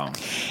leave." Wow.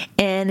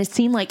 And it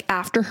seemed like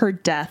after her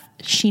death,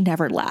 she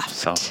never left.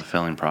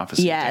 Self-fulfilling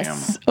prophecy. Yes.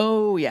 Damn.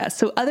 Oh, yes.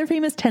 So other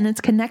famous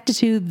tenants connected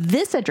to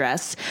this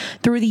address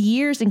through the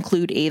years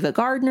include Ava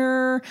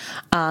Gardner,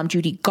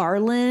 Judy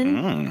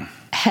Garland,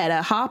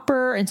 Hedda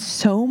Hopper, and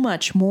so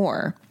much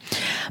more.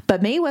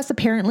 But Mae West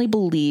apparently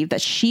believed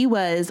that she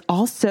was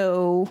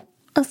also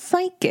a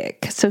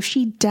psychic. So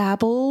she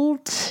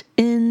dabbled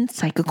in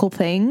psychical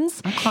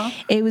things. Okay.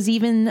 It was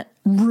even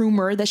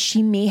rumored that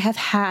she may have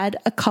had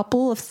a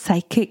couple of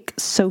psychic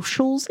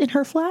socials in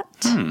her flat.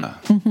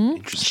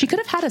 She could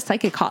have had a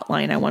psychic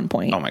hotline at one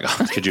point. Oh my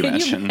God. Could you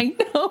imagine? I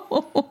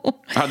know.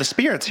 Are the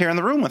spirits here in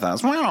the room with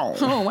us? Wow.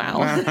 Oh, wow.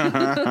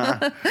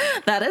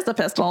 That is a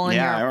pistol in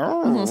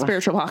your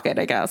spiritual pocket,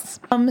 I guess.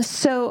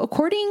 So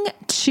according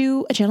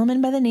to a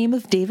gentleman by the name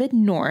of David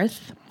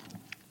North,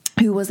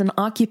 who was an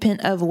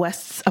occupant of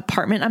West's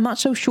apartment. I'm not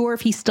so sure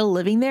if he's still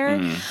living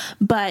there,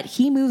 but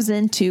he moves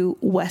into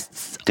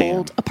West's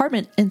old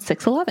apartment in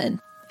 611.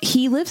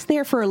 He lives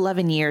there for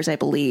 11 years, I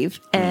believe,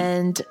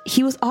 and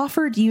he was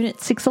offered Unit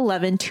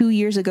 611 2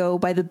 years ago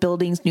by the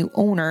building's new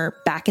owner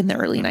back in the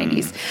early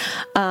 90s.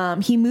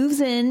 He moves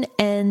in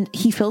and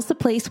he fills the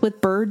place with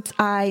bird's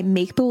eye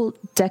maple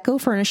deco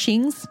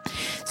furnishings.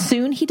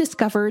 Soon he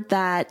discovered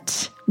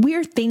that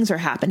weird things are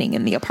happening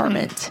in the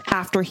apartment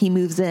after he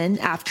moves in,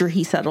 after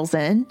he settles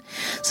in.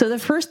 So the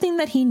first thing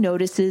that he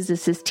notices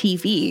is his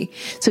TV.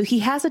 So he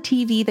has a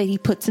TV that he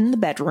puts in the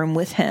bedroom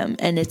with him,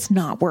 and it's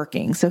not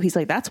working. So he's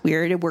like, that's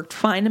weird. It worked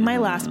fine in my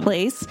last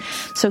place.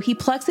 So he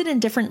plugs it in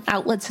different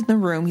outlets in the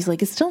room. He's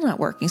like, it's still not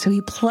working. So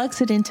he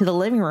plugs it into the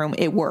living room.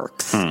 It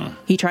works.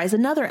 He tries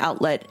another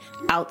outlet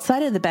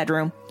outside of the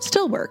bedroom,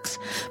 still works.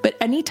 But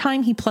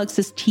anytime he plugs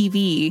his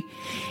TV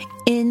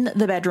in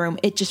the bedroom,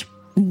 it just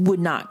would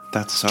not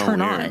turn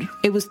weird. on.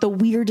 It was the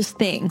weirdest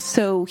thing.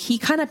 So he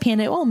kind of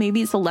panicked, oh,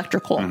 maybe it's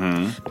electrical.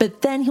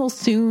 But then he'll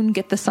soon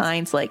get the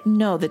signs like,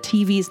 no, the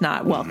TV is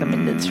not welcome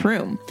in this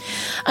room.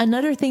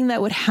 Another thing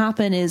that would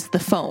happen is the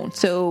phone.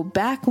 So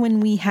back when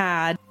we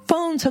had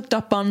phones hooked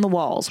up on the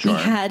walls, we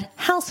had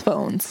house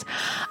phones.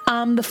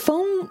 The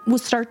phone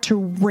would start to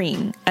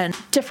ring at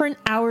different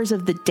hours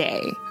of the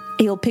day.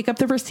 He'll pick up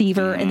the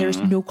receiver and there's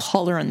no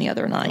caller on the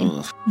other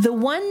line. The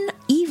one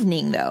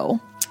evening, though,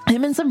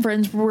 him and some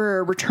friends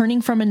were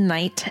returning from a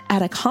night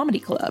at a comedy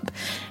club,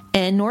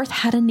 and North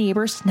had a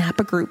neighbor snap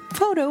a group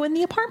photo in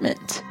the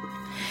apartment.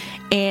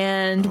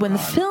 And when the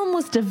film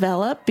was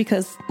developed,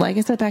 because like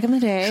I said back in the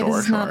day,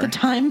 this is not the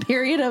time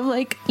period of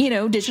like,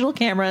 digital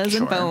cameras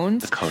and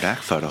phones. The Kodak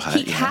photo hut.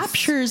 He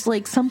captures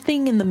like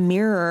something in the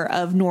mirror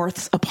of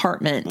North's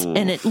apartment,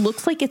 and it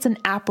looks like it's an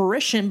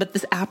apparition, but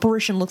this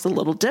apparition looks a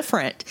little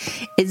different.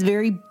 It's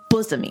very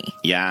bosomy.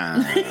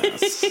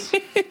 Yes.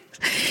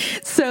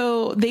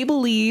 So they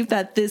believe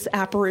that this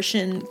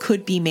apparition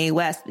could be Mae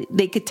West.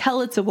 They could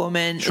tell it's a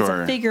woman. It's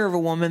a figure of a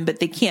woman, but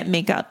they can't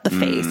make out the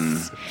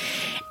face.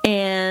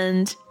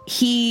 And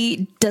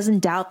he doesn't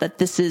doubt that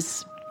this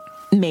is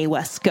Mae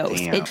West's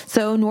ghost.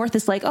 So North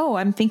is like, oh,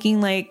 I'm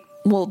thinking like,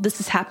 well, this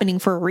is happening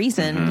for a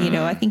reason.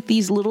 I think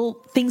these little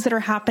things that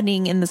are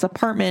happening in this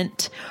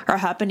apartment are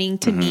happening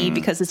to me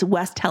because it's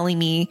West telling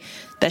me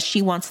that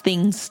she wants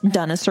things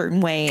done a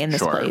certain way in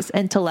this place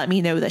and to let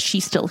me know that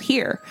she's still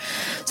here.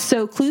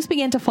 So clues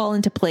began to fall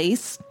into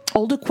place.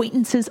 Old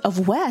acquaintances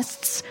of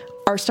West's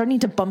are starting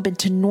to bump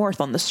into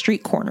North on the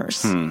street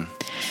corners.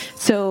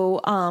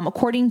 So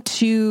according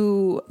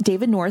to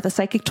David North, a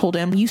psychic told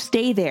him, you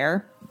stay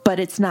there, but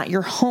it's not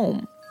your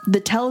home. The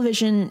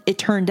television, it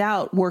turned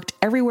out, worked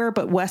everywhere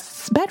but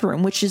West's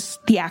bedroom, which is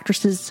the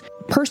actress's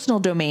personal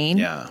domain.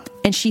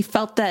 And she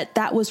felt that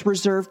that was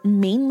reserved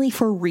mainly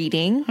for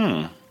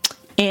reading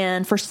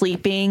and for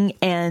sleeping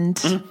and,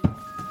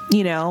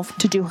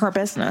 to do her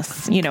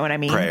business. You know what I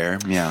mean? Prayer.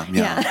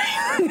 Yeah.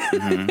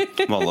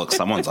 Well, look,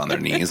 someone's on their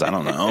knees. I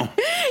don't know.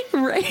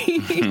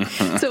 Right.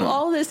 So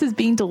all this is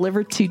being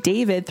delivered to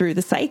David through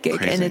the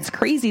psychic. And it's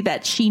crazy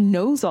that she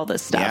knows all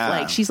this stuff.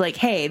 Like, she's like,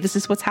 hey, this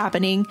is what's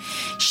happening.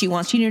 She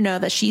wants you to know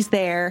that she's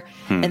there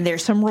and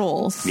there's some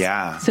rules.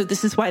 So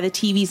this is why the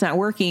TV's not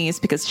working,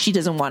 is because she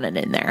doesn't want it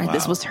in there.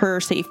 This was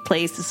her safe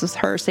place. This was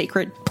her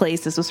sacred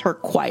place. This was her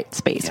quiet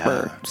space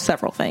for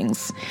several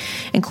things,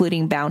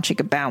 including Bow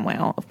Chicka Bow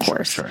Wow, of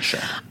course.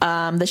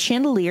 The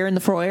chandelier in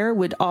the foyer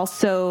would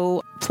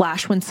also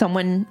flash when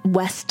someone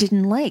West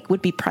didn't like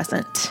would be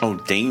present. Oh,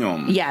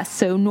 damn. Yeah,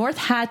 so North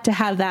had to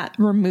have that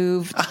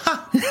removed.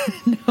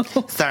 No.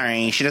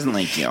 Sorry, she doesn't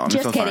like you. I'm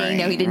just so kidding. sorry.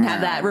 No, he didn't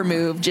have that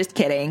removed. Just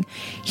kidding.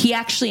 He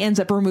actually ends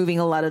up removing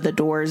a lot of the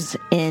doors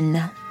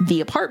in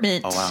the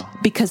apartment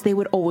because they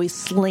would always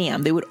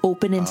slam. They would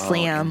open and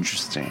slam.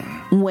 Interesting.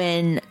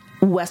 When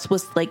West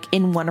was like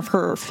in one of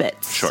her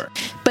fits.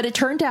 But it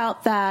turned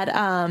out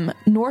that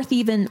North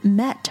even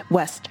met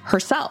West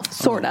herself,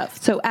 sort of.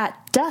 So at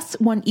dusk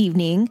one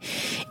evening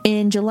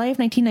in July of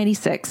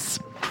 1996,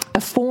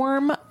 a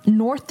form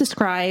North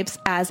describes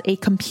as a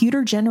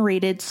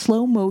computer-generated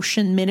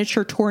slow-motion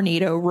miniature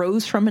tornado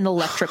rose from an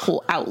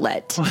electrical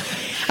outlet.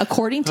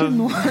 According to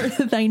North,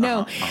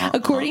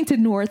 according to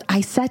North,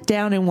 I sat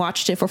down and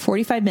watched it for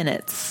 45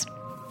 minutes,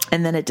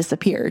 and then it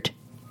disappeared.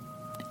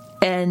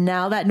 And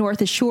now that North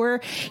is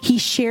sure, he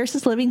shares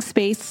his living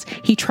space.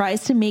 He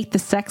tries to make the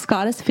sex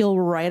goddess feel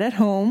right at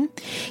home.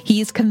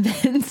 He is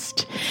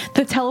convinced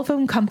the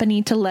telephone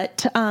company to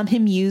let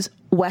him use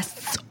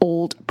West's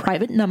old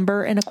private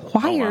number and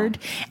acquired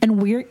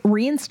and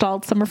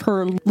reinstalled some of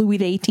her Louis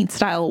XVIII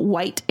style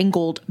white and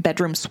gold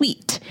bedroom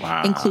suite,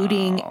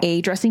 including a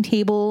dressing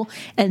table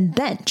and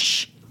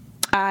bench.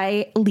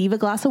 I leave a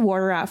glass of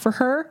water out for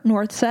her,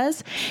 North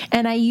says,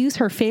 and I use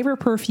her favorite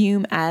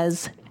perfume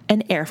as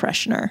an air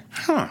freshener.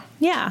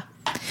 Yeah.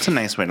 It's a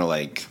nice way to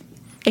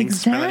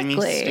thanks for letting me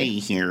stay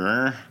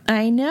here.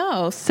 I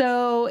know.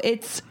 So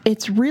it's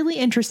really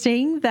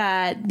interesting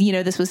that,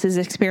 this was his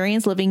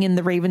experience living in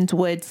the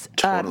Ravenswood's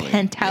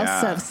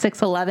penthouse of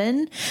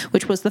 611,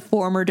 which was the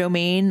former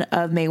domain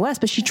of Mae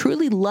West. But she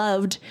truly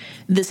loved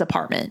this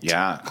apartment.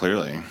 Yeah,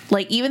 clearly.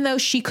 Even though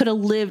she could have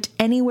lived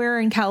anywhere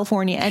in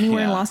California,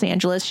 anywhere in Los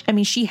Angeles,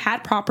 she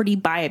had property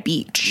by a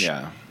beach.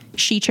 Yeah.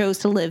 She chose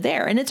to live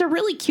there. And it's a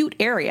really cute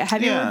area.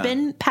 Have you ever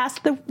been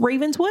past the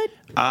Ravenswood?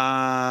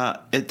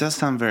 It does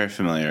sound very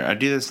familiar. I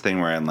do this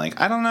thing where I'm like,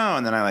 I don't know.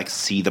 And then I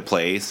see the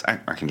place. I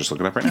can just look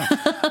it up right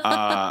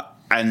now.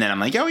 And then I'm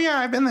like, oh yeah,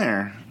 I've been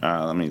there.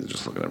 Let me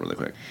just look it up really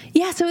quick.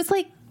 Yeah. So it's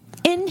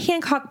in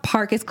Hancock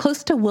Park. It's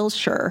close to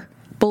Wilshire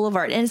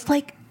Boulevard, and it's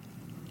like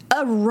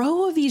a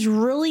row of these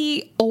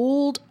really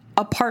old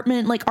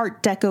apartment, like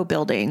Art Deco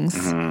buildings.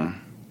 Mm-hmm.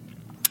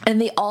 And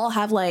they all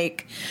have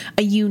like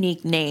a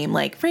unique name,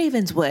 like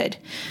Ravenswood,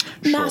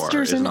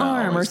 Masters in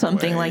Arm or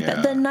something like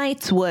that. The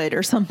Knightswood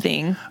or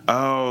something.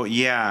 Oh,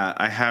 yeah.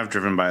 I have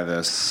driven by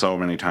this so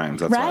many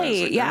times. That's right. Why I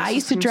was like, yeah. I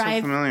used to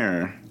drive. So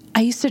familiar. I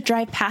used to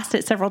drive past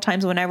it several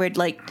times when I would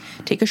like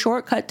take a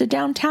shortcut to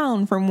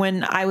downtown from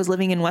when I was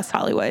living in West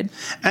Hollywood.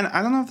 And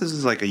I don't know if this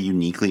is like a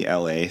uniquely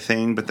LA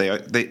thing, but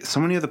they so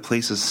many of the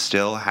places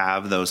still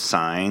have those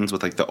signs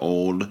with like the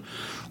old,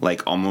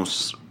 like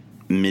almost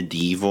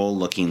medieval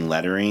looking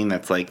lettering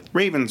that's like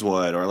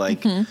Ravenswood or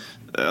like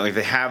like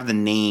they have the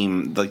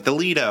name like the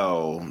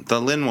Lido, the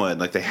Linwood,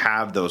 like they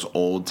have those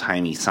old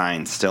timey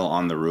signs still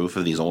on the roof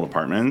of these old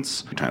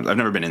apartments. I've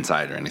never been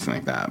inside or anything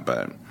like that,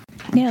 but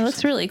yeah, it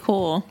looks really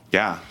cool.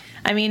 Yeah.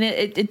 I mean,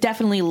 it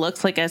definitely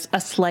looks like a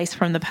slice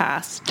from the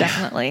past,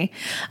 definitely.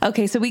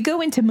 Okay, so we go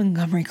into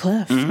Montgomery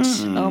Clift.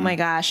 Mm-hmm. Oh my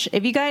gosh.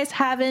 If you guys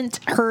haven't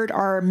heard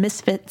our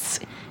Misfits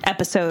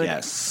episode,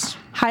 yes,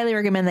 highly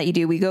recommend that you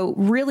do. We go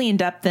really in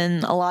depth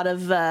in a lot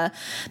of the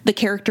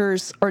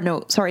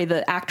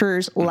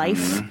actor's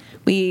life.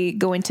 We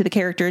go into the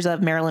characters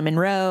of Marilyn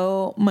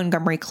Monroe,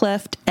 Montgomery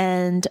Clift,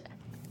 and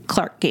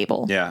Clark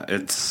Gable. Yeah,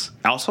 it's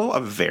also a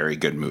very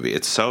good movie.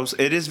 It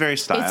is very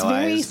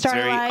stylized. It's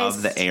very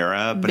of the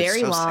era, but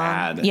very it's so long.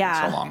 sad.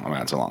 Yeah. It's so long.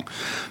 It's so long.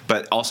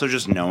 But also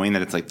just knowing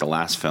that it's like the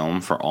last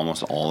film for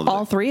almost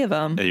all three of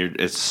them.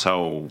 It's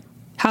so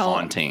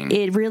haunting.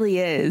 It really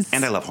is.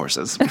 And I love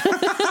horses.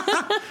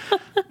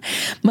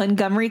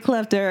 Montgomery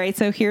Clift. All right,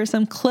 so here's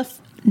some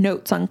Clift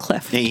notes on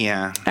Clift.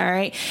 Yeah. All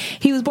right.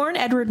 He was born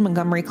Edward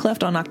Montgomery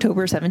Clift on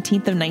October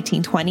 17th of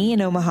 1920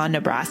 in Omaha,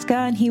 Nebraska,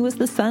 and he was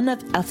the son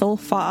of Ethel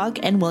Fogg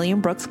and William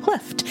Brooks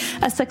Clift,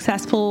 a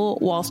successful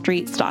Wall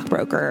Street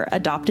stockbroker,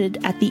 adopted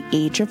at the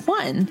age of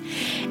 1.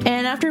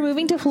 And after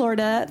moving to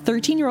Florida,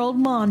 13-year-old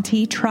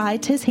Monty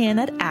tried his hand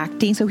at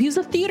acting, so he was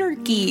a theater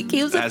geek.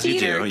 He was a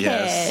theater kid.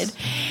 Yes.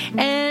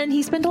 And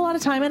he spent a lot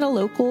of time at a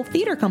local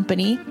theater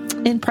company.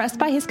 Impressed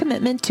by his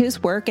commitment to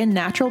his work and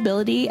natural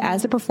ability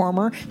as a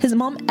performer, his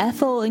mom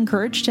Ethel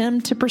encouraged him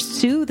to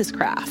pursue this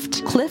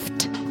craft.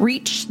 Clift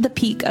reached the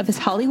peak of his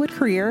Hollywood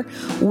career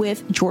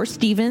with George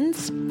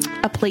Stevens,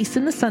 A Place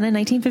in the Sun in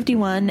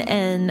 1951,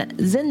 and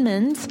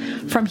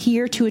Zinman's From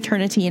Here to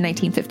Eternity in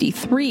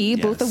 1953,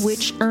 both of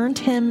which earned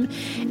him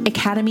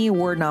Academy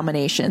Award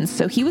nominations.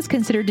 So he was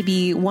considered to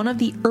be one of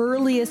the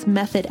earliest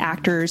method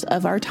actors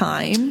of our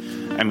time.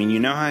 I mean, you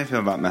know how I feel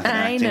about method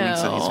acting. I know.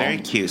 So he's very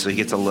cute, so he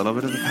gets a little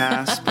bit of a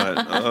pass,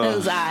 but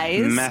those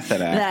eyes,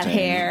 method acting, that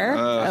hair,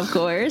 of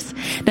course.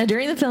 Now,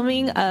 during the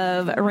filming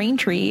of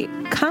Raintree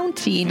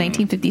County in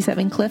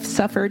 1957, Clift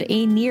suffered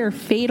a near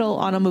fatal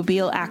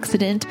automobile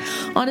accident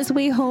on his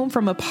way home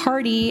from a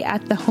party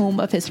at the home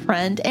of his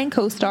friend and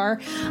co-star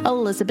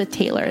Elizabeth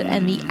Taylor,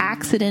 and the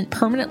accident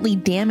permanently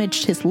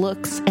damaged his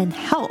looks and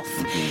health,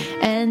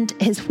 and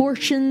his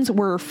fortunes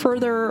were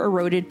further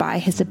eroded by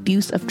his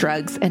abuse of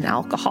drugs and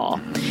alcohol.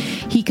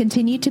 He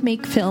continued to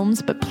make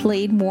films, but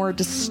played more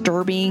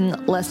disturbing,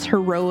 less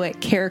heroic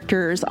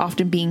characters,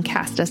 often being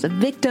cast as a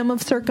victim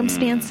of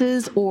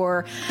circumstances,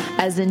 or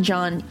as in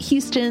John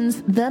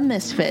Huston's The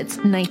Misfits,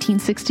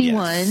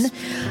 1961,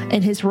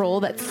 in his role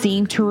that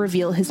seemed to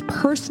reveal his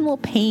personal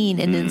pain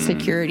and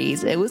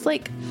insecurities. It was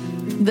like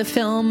the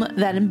film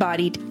that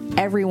embodied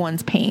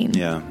everyone's pain.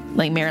 Yeah.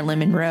 Like Marilyn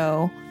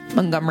Monroe,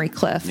 Montgomery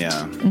Clift,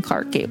 and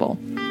Clark Gable.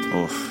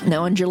 Oof.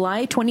 Now, on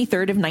July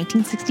 23rd of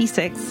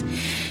 1966,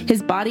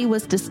 his body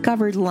was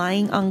discovered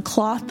lying on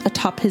cloth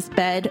atop his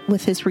bed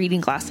with his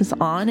reading glasses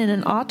on, and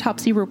an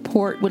autopsy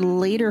report would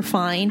later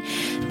find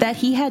that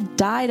he had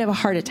died of a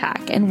heart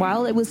attack. And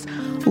while it was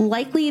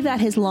likely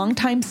that his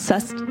longtime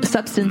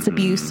substance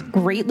abuse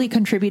greatly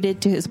contributed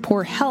to his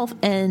poor health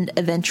and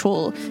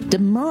eventual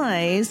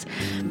demise,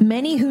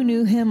 many who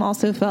knew him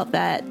also felt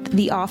that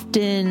the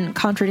often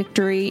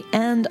contradictory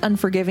and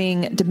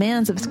unforgiving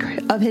demands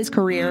of his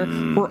career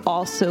were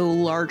also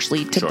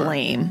largely to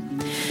blame.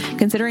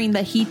 Considering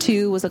that he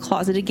too was a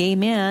closeted gay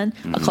man,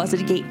 a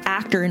closeted gay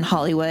actor in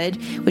Hollywood,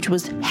 which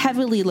was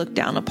heavily looked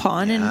down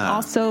upon, and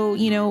also,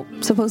 you know,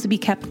 supposed to be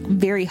kept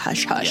very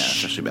hush-hush. Yeah,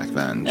 especially back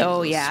then. Jesus.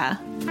 Oh, yeah.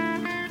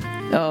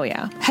 Oh,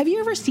 yeah. Have you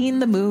ever seen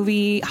the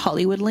movie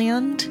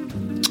Hollywoodland?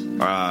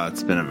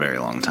 It's been a very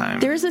long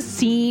time. There's a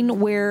scene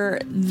where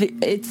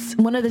it's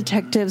one of the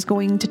detectives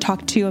going to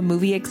talk to a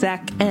movie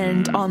exec,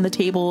 and on the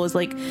table is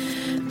like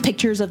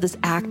pictures of this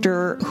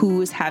actor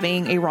who is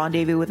having a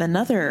rendezvous with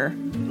another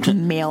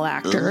male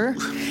actor.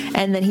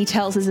 And then he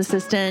tells his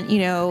assistant, you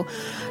know,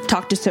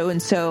 talk to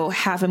so-and-so,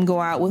 have him go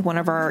out with one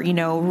of our, you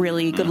know,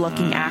 really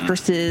good-looking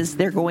actresses.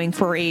 They're going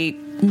for a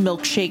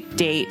milkshake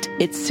date.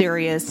 It's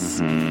serious.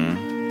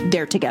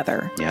 They're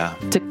together. Yeah.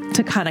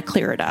 To kind of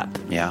clear it up.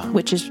 Yeah.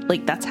 Which is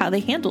like, that's how they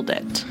handled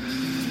it.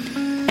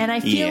 And I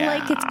feel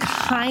like it's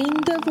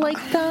kind of like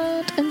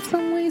that in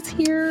some ways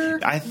here.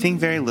 I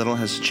think very little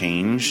has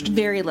changed.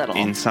 Very little.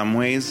 In some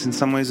ways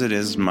it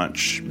is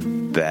much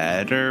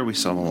better. We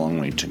still have a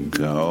long way to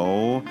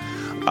go.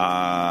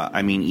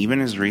 I mean, even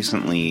as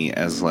recently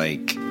as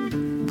like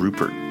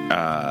Rupert.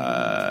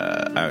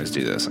 I always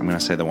do this. I'm going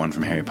to say the one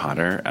from Harry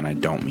Potter, and I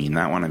don't mean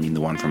that one. I mean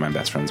the one from My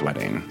Best Friend's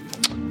Wedding.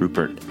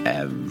 Rupert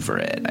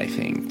Everett, I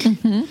think.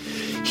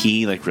 Mm-hmm.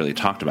 He like really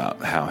talked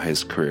about how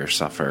his career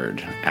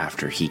suffered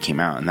after he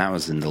came out, and that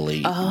was in the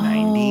late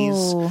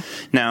 90s.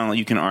 Now,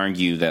 you can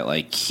argue that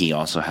like he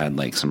also had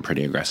like some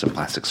pretty aggressive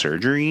plastic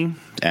surgery,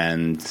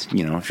 and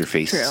you know, if your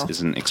face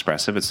isn't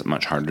expressive, it's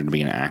much harder to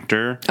be an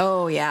actor.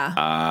 Oh,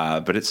 yeah.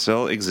 But it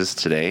still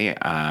exists today.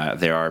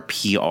 There are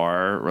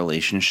PR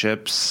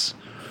relationships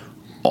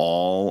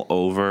all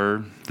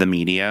over the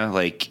media.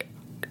 Like,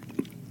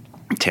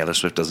 Taylor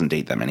Swift doesn't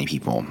date that many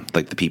people.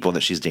 Like, the people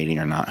that she's dating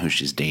are not who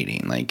she's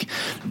dating. Like,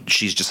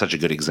 she's just such a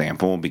good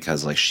example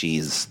because, like,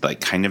 she's, like,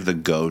 kind of the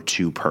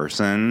go-to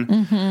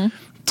person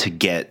to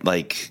get,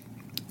 like,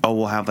 oh,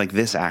 we'll have, like,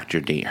 this actor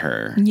date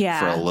her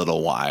for a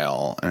little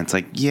while. And it's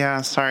like,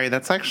 yeah, sorry,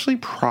 that's actually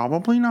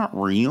probably not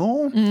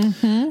real.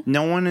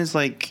 No one is,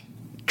 like,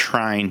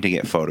 trying to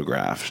get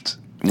photographed.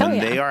 When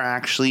they are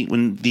actually,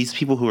 when these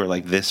people who are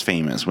like this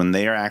famous, when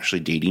they are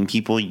actually dating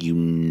people, you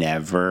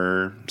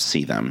never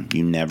see them.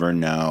 You never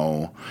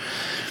know.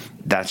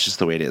 That's just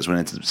the way it is. When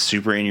it's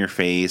super in your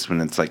face, when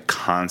it's like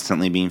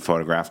constantly being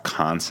photographed,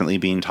 constantly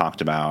being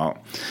talked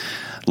about.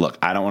 Look,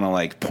 I don't want to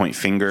like point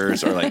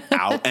fingers or like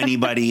out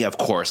anybody, of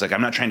course. Like,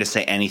 I'm not trying to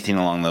say anything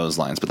along those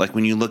lines. But like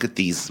when you look at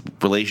these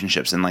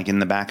relationships and like in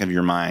the back of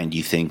your mind,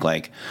 you think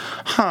like,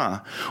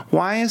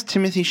 why is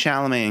Timothée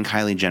Chalamet and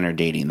Kylie Jenner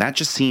dating? That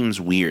just seems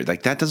weird.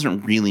 Like, that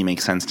doesn't really make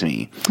sense to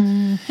me.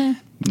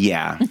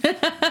 Yeah.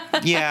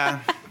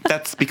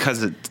 That's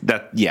because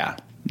again,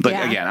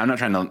 I'm not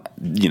trying to,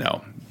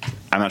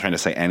 I'm not trying to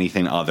say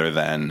anything other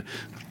than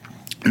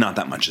not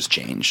that much has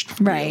changed,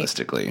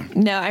 realistically.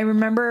 No, I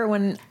remember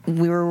when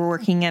we were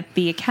working at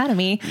the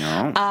Academy,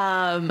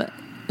 my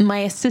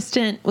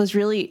assistant was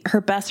really,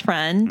 her best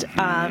friend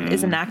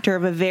is an actor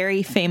of a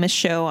very famous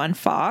show on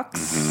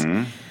Fox.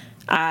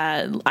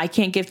 I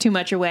can't give too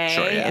much away.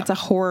 Sure, yeah. It's a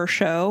horror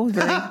show,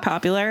 very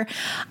popular.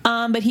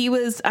 But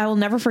I will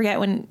never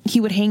forget when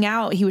he would hang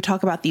out, he would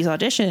talk about these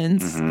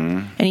auditions,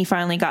 and he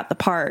finally got the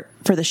part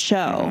for the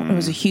show. It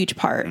was a huge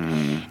part.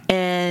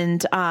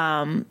 And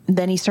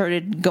then he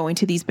started going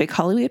to these big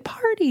Hollywood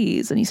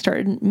parties, and he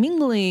started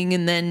mingling,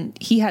 and then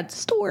he had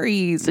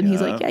stories, and he's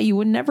like, yeah, you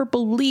would never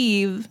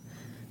believe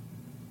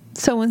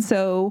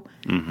so-and-so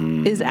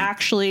is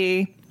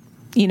actually,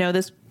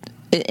 this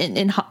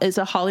is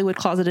a Hollywood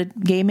closeted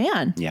gay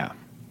man. Yeah.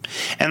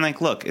 And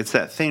like, look, it's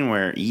that thing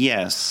where,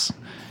 yes,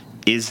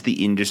 is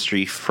the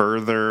industry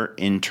further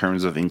in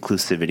terms of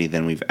inclusivity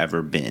than we've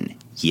ever been?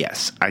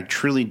 Yes, I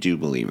truly do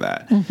believe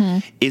that.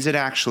 Is it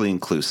actually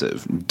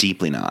inclusive?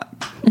 Deeply not.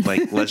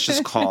 Like, let's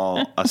just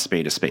call a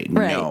spade a spade.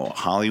 Right. No,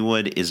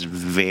 Hollywood is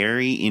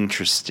very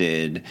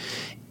interested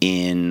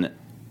in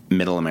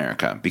middle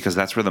America because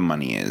that's where the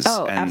money is.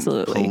 Oh, and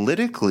absolutely.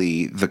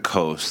 Politically, the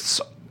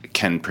coasts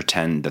can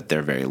pretend that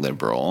they're very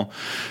liberal.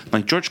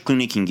 Like, George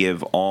Clooney can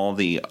give all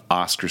the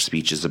Oscar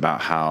speeches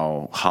about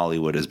how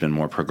Hollywood has been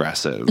more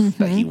progressive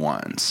that he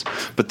wants.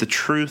 But the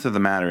truth of the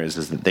matter is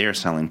that they are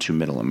selling to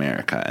middle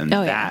America. And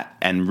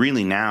and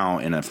really now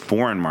in a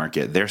foreign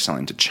market, they're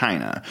selling to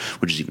China,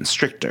 which is even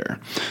stricter.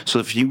 So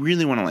if you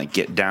really want to like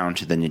get down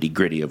to the nitty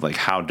gritty of like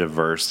how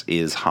diverse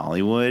is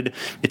Hollywood,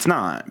 it's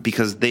not,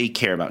 because they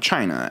care about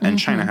China, and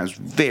China has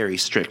very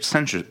strict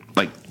censorship,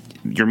 like,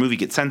 your movie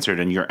gets censored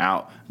and you're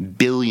out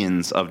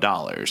billions of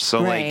dollars.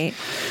 So, like,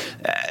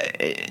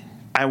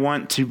 I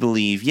want to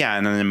believe,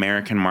 in an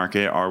American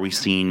market, are we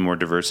seeing more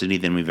diversity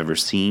than we've ever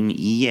seen?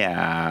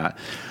 Yeah.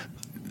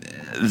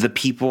 The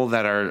people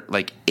that are,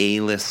 like,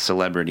 A-list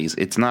celebrities,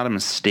 it's not a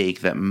mistake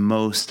that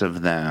most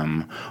of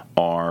them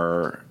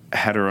are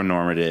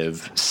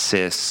heteronormative,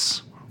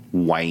 cis,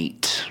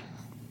 white,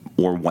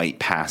 or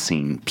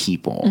white-passing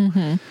people.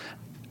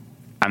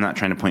 I'm not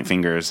trying to point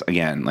fingers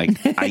again. Like,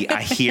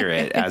 I hear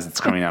it as it's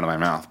coming out of my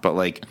mouth. But,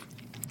 like,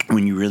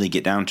 when you really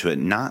get down to it,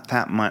 not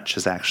that much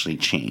has actually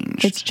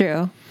changed. It's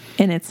true.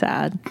 And it's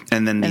sad.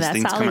 And then these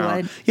things come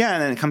out. Yeah,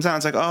 and then it comes out,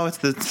 and it's like, oh, it's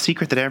the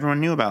secret that everyone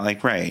knew about.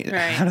 Like, right.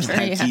 How does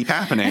that keep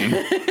happening?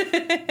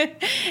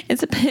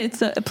 It's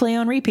a play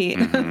on repeat.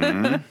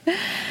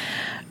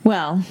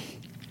 Well,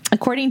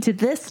 according to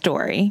this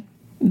story,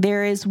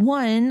 there is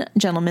one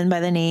gentleman by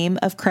the name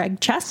of Craig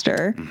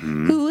Chester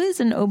who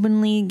is an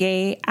openly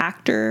gay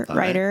actor,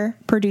 writer,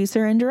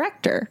 producer, and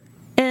director.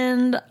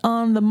 And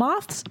on the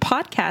Moths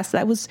podcast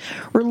that was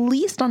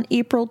released on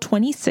April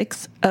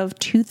 26th of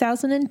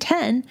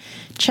 2010,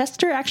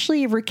 Chester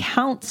actually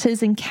recounts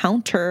his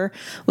encounter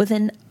with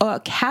an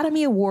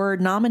Academy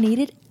Award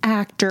nominated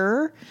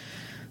actor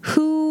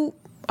who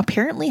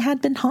apparently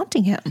had been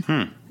haunting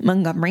him,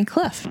 Montgomery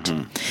Clift.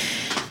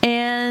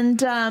 And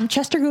And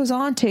Chester goes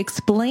on to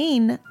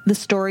explain the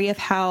story of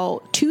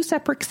how two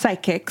separate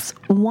psychics,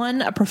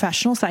 one a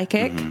professional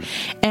psychic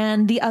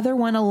and the other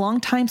one a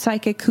longtime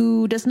psychic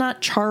who does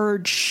not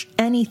charge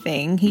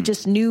anything. He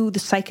just knew the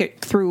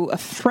psychic through a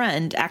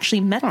friend,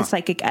 actually met the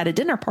psychic at a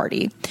dinner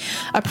party,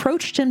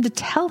 approached him to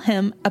tell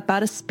him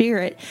about a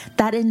spirit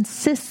that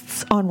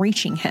insists on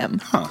reaching him.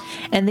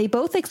 And they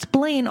both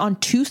explain on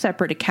two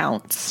separate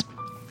accounts.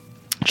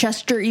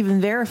 Chester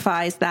even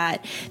verifies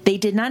that they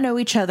did not know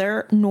each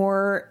other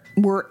nor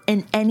were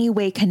in any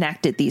way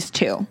connected, these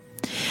two.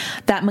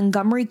 That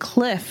Montgomery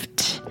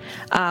Clift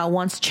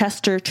wants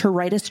Chester to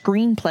write a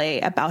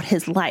screenplay about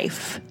his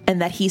life,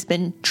 and that he's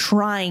been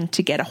trying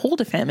to get a hold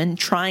of him and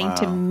trying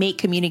to make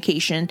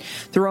communication,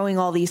 throwing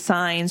all these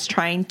signs,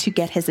 trying to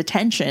get his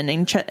attention.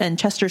 And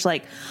Chester's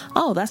like,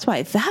 oh, that's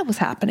why that was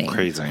happening.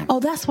 Crazy.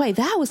 Oh, that's why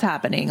that was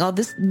happening. Oh,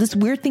 this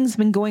weird thing's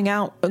been going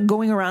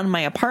around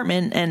my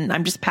apartment, and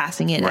I'm just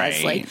passing it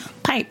as like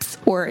pipes,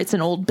 or it's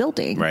an old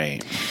building.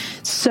 Right.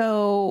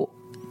 So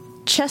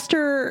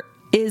Chester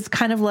is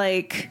kind of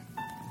like,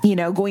 you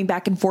know, going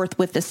back and forth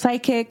with the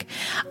psychic,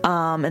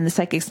 and the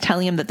psychic's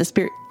telling him that the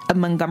spirit of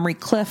Montgomery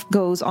Clift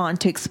goes on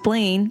to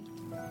explain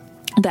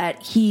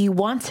that he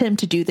wants him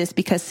to do this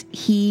because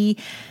he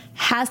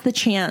has the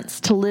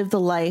chance to live the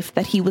life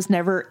that he was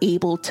never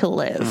able to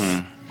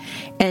live.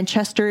 And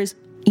Chester is,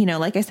 you know,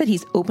 like I said,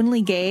 he's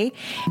openly gay.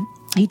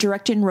 He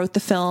directed and wrote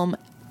the film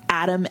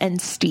Adam and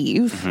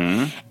Steve.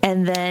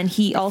 And then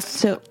he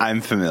also...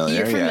 I'm familiar.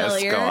 You're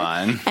familiar. Yes, go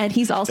on. And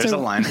he's also... There's a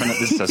line from that.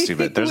 This is so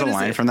stupid. There's a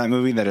line from that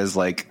movie that is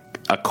like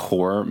a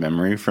core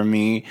memory from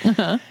me.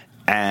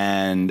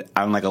 And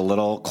I'm like a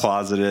little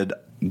closeted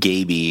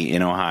gay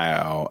in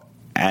Ohio.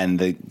 And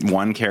the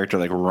one character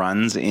like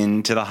runs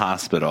into the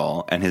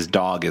hospital and his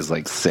dog is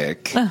like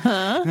sick. And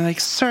they're like,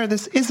 sir,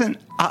 this isn't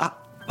a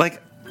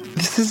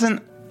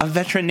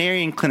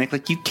veterinarian clinic.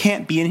 Like, you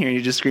can't be in here. And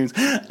he just screams,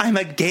 I'm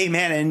a gay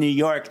man in New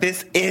York.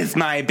 This is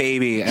my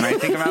baby. And I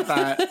think about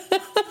that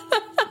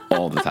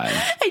all the time.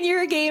 And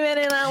you're a gay man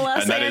in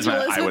Los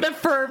Angeles with a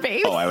fur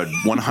baby. Oh,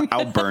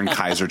 I'll burn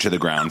Kaiser to the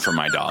ground for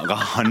my dog.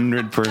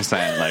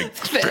 100%. Like,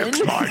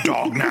 fix my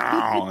dog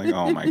now. Like,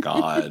 oh my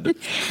God.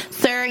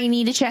 Sir, you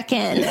need to check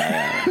in.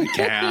 Yeah, I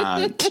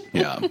can't.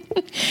 Yeah.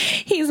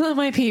 He's on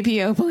my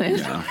PPO plan.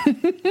 Yeah.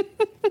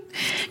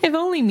 If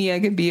only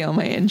Mia could be on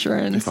my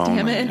insurance.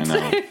 Damn it. I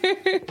know.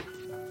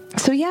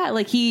 So yeah,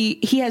 like he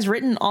has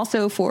written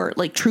also for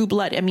like True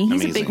Blood. I mean,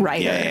 he's a big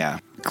writer. Yeah.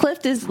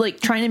 Clift is like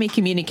trying to make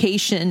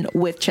communication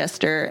with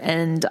Chester,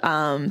 and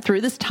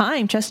through this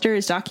time, Chester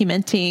is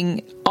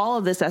documenting all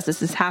of this as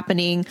this is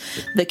happening,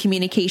 the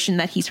communication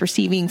that he's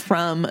receiving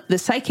from the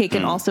psychic,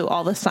 and also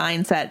all the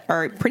signs that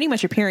are pretty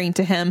much appearing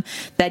to him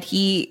that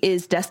he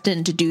is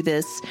destined to do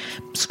this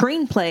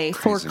screenplay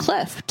for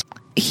Clift.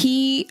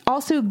 He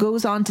also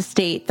goes on to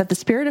state that the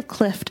spirit of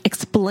Clift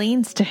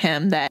explains to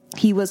him that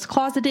he was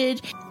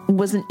closeted,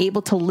 wasn't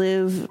able to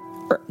live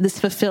this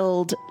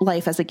fulfilled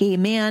life as a gay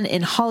man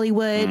in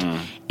Hollywood,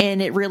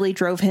 and it really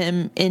drove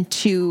him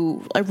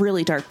into a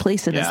really dark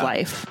place in his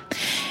life.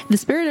 The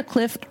spirit of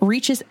Clift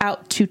reaches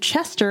out to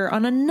Chester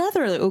on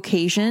another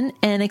occasion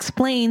and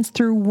explains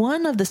through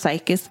one of the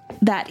psychics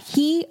that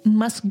he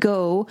must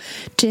go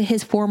to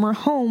his former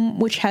home,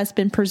 which has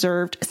been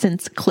preserved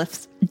since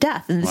Clift's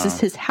death. And this is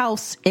his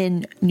house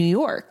in New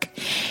York.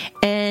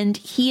 And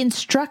he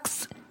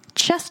instructs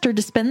Chester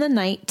to spend the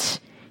night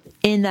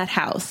in that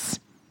house.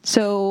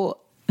 So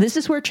this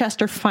is where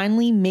Chester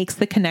finally makes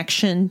the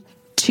connection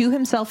to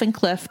himself and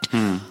Clift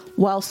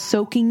while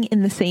soaking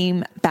in the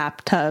same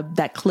bathtub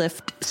that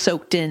Clift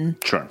soaked in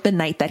the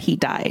night that he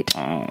died.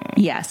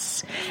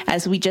 Yes.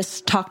 As we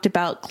just talked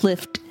about,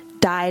 Clift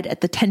died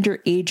at the tender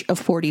age of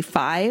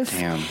 45.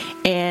 Damn.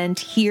 And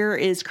here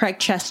is Craig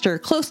Chester,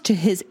 close to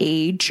his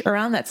age,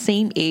 around that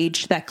same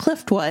age that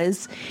Clift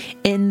was,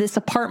 in this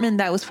apartment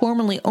that was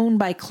formerly owned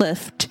by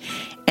Clift.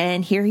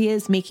 And here he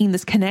is making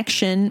this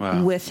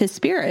connection with his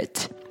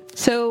spirit.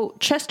 So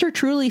Chester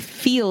truly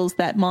feels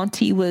that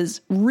Monty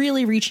was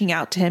really reaching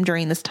out to him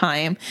during this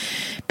time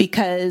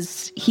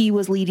because he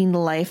was leading the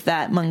life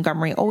that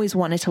Montgomery always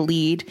wanted to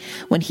lead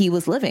when he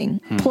was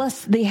living.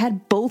 Plus, they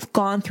had both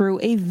gone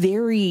through a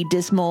very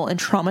dismal and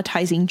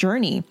traumatizing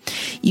journey.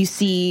 You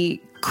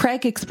see,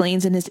 Craig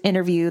explains in his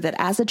interview that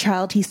as a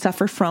child, he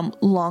suffered from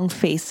long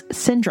face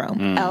syndrome,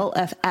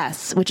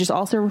 LFS, which is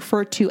also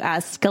referred to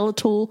as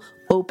skeletal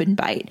open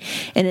bite.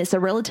 And it's a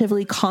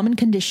relatively common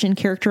condition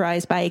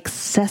characterized by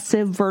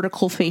excessive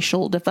vertical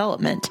facial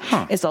development.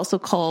 It's also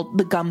called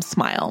the gum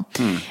smile.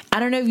 I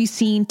don't know if you've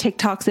seen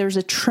TikToks. There's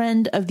a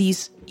trend of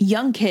these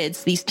young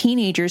kids, these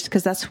teenagers,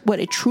 because that's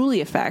what it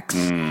truly affects,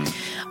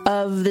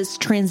 of this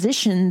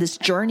transition, this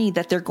journey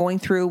that they're going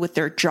through with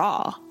their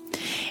jaw.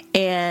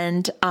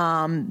 And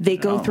they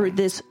go through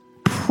this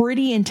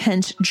pretty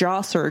intense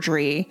jaw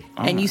surgery,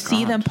 and you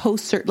see them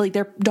post like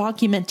they're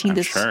documenting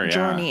this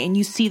journey, and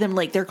you see them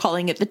like they're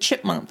calling it the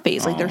chipmunk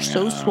phase, like they're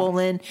so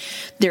swollen,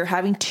 they're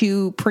having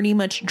to pretty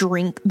much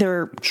drink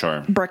their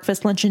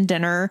breakfast, lunch, and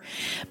dinner,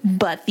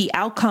 but the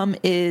outcome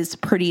is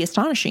pretty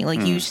astonishing.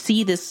 Like you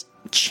see this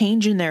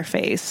change in their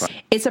face.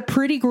 It's a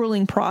pretty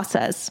grueling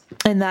process.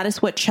 And that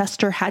is what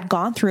Chester had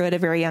gone through at a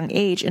very young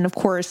age. And of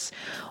course,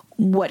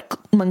 what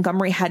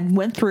Montgomery had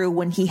went through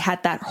when he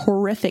had that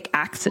horrific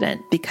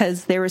accident,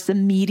 because there was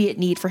immediate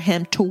need for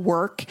him to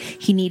work.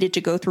 He needed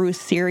to go through a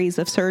series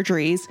of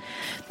surgeries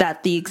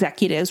that the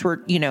executives were,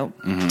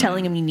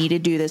 telling him, you need to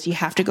do this. You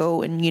have to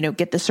go and,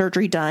 get the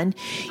surgery done.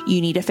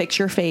 You need to fix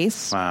your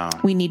face. Wow.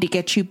 We need to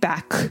get you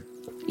back,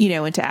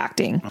 into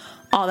acting.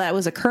 All that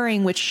was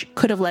occurring, which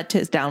could have led to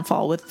his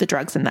downfall with the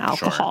drugs and the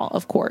alcohol,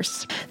 of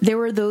course. There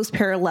were those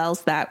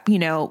parallels that,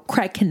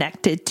 Craig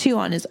connected to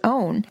on his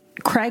own.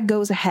 Craig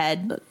goes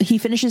ahead. He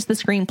finishes the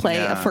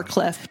screenplay for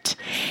Clift.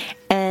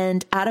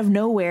 And out of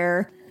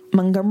nowhere,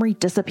 Montgomery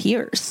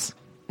disappears.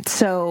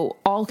 So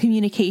all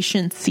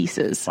communication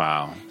ceases.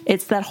 Wow.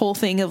 It's that whole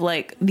thing of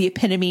like the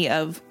epitome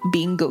of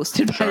being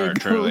ghosted by a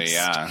ghost. Truly,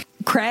 yeah.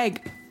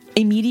 Craig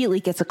immediately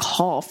gets a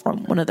call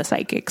from one of the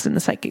psychics, and the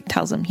psychic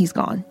tells him he's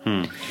gone.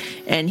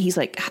 And he's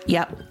like,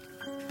 yep.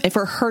 And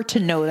for her to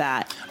know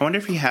that. I wonder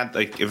if he had,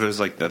 if it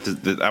was like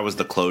that was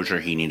the closure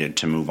he needed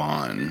to move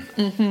on.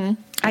 Mm-hmm.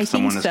 I think so.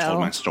 Someone has told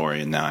my story,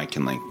 and now I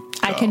can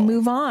I can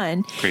move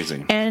on.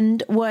 Crazy.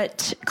 And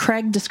what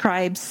Craig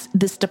describes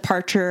this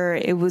departure,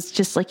 it was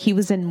just like he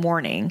was in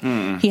mourning.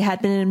 He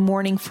had been in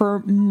mourning for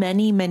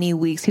many, many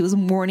weeks. He was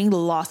mourning the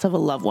loss of a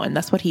loved one.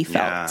 That's what he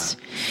felt.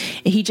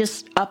 Yeah. He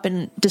just up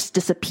and just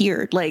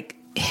disappeared. Like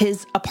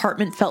his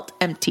apartment felt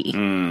empty.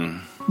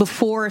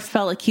 Before, it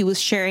felt like he was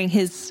sharing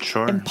his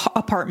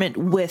apartment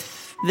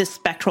with this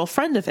spectral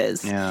friend of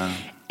his. Yeah.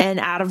 And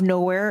out of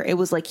nowhere, it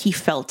was like he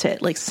felt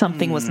it, like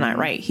something was not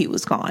right. He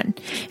was gone.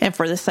 And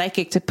for the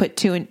psychic to put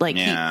two in,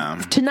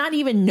 to not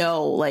even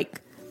know,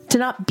 to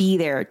not be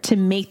there to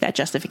make that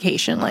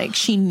justification,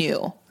 she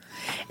knew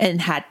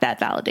and had that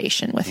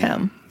validation with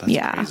him.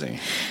 That's crazy.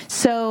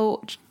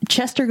 So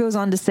Chester goes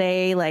on to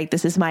say,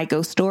 this is my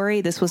ghost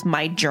story. This was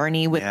my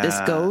journey with this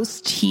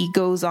ghost. He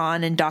goes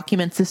on and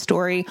documents his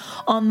story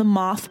on the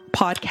Moth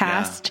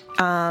podcast.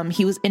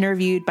 He was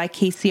interviewed by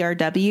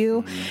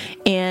KCRW,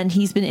 and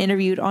he's been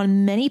interviewed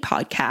on many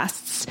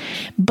podcasts,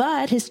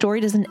 but his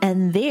story doesn't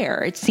end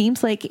there. It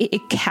seems like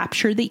it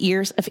captured the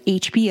ears of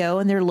HBO,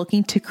 and they're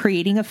looking to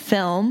creating a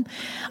film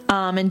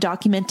and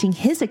documenting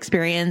his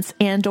experience,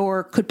 and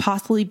or could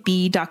possibly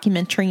be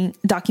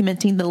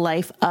documenting the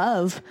life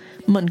of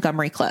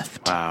Montgomery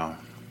Clift. Wow.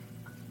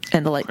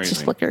 And the light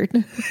just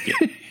flickered.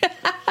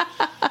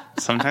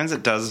 Sometimes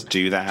it does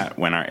do that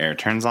when our air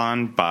turns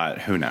on, but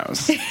who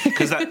knows?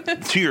 Because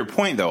to your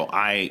point, though,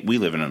 we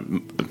live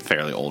in a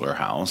fairly older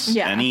house.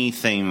 Yeah.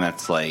 Anything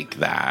that's like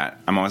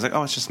that, I'm always like,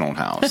 oh, it's just an old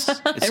house.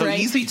 It's so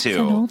easy to. It's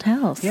an old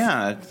house.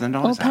 Yeah, that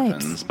always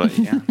happens. But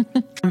yeah.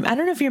 I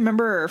don't know if you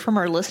remember from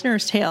our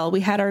listener's tale, we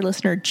had our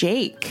listener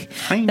Jake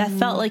that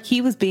felt like he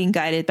was being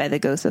guided by the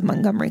ghost of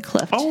Montgomery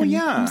Clift. Oh,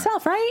 yeah.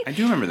 Himself, right? I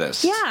do remember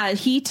this. Yeah,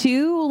 he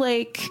too,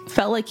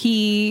 felt like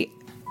he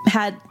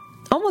had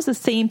almost the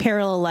same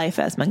parallel life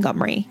as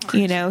Montgomery.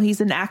 He's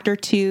an actor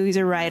too. He's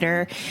a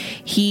writer.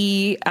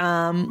 He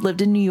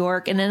lived in New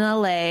York and in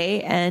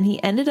LA, and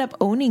he ended up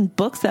owning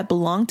books that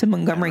belonged to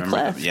Montgomery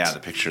Clift. The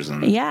pictures.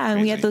 And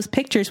we had those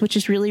pictures, which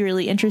is really,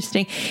 really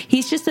interesting.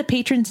 He's just a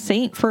patron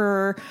saint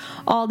for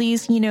all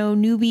these,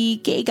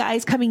 newbie gay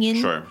guys coming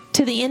in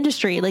to the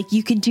industry.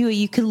 You can do it.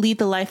 You could lead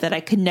the life that I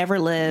could never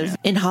live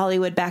in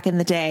Hollywood back in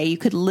the day. You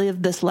could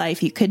live this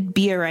life. You could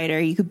be a writer.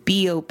 You could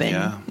be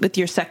open with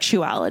your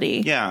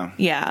sexuality.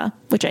 Yeah,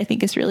 which I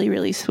think is really,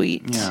 really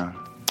sweet. Yeah.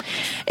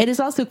 It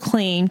is also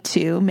claimed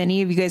to,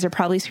 many of you guys are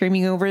probably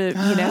screaming over, the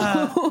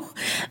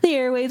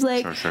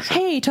airwaves sure.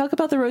 Hey, talk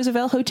about the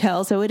Roosevelt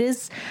Hotel. So it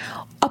is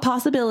a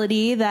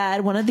possibility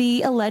that one of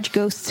the alleged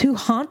ghosts who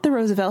haunt the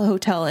Roosevelt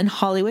Hotel in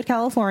Hollywood,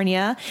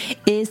 California,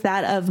 is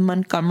that of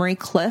Montgomery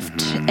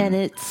Clift. And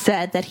it's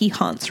said that he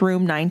haunts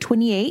room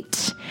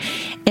 928.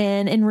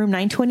 And in room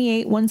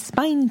 928, one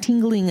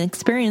spine-tingling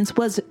experience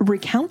was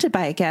recounted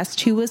by a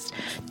guest who was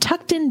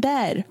tucked in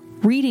bed,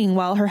 reading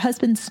while her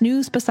husband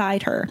snoozed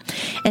beside her.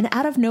 And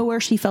out of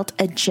nowhere, she felt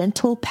a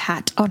gentle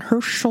pat on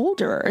her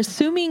shoulder.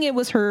 Assuming it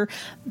was her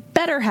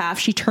better half,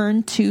 she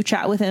turned to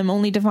chat with him,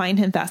 only to find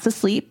him fast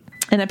asleep.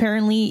 And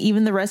apparently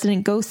even the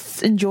resident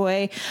ghosts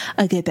enjoy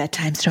a good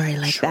bedtime story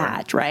like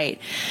that, right?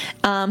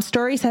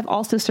 Stories have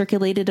also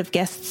circulated of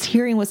guests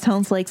hearing what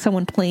sounds like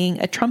someone playing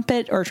a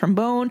trumpet or a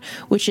trombone,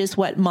 which is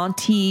what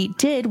Monty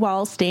did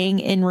while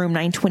staying in room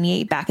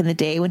 928 back in the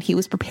day when he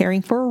was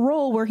preparing for a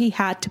role where he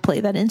had to play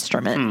that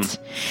instrument.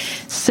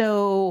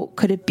 So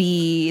could it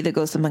be the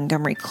ghost of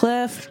Montgomery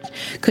Clift?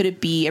 Could it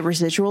be a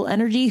residual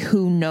energy?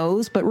 Who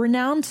knows? But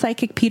renowned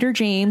psychic Peter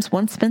James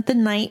once spent the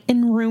night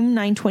in room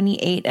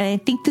 928, and I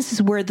think this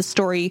is where the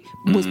story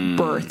was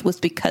birthed, was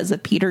because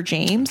of Peter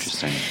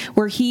James,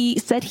 where he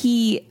said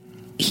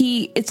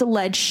it's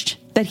alleged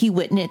that he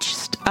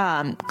witnessed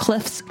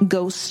Clift's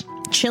ghost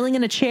chilling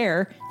in a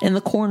chair in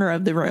the corner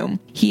of the room.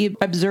 He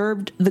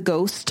observed the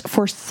ghost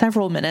for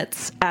several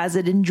minutes as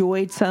it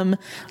enjoyed some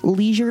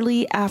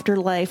leisurely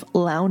afterlife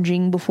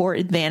lounging before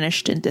it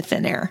vanished into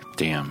thin air.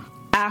 Damn.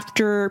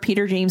 after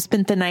Peter James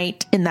spent the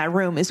night in that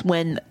room is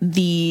when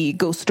the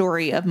ghost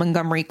story of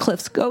Montgomery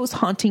Clift's ghost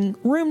haunting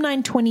room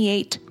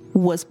 928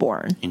 was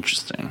born.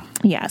 Interesting.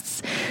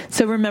 Yes.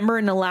 So remember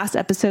in the last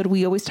episode,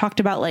 we always talked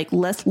about like,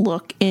 let's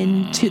look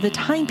into the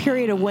time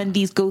period of when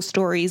these ghost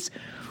stories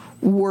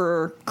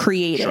were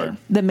created. Sure.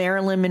 The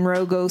Marilyn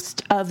Monroe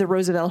ghost of the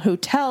Roosevelt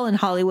Hotel in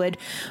Hollywood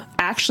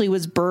actually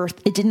was birthed.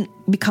 It didn't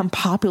become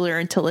popular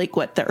until like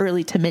the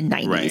early to mid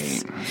 90s.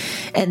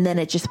 Right. And then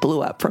it just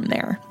blew up from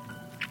there.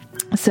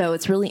 So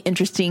it's really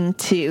interesting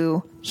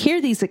to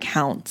hear these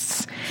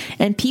accounts,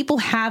 and people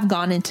have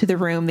gone into the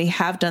room. They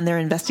have done their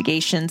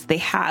investigations. They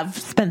have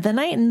spent the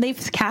night, and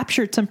they've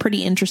captured some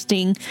pretty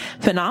interesting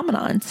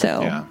phenomenon.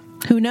 So Yeah.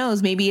 who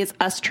knows? Maybe it's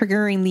us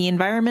triggering the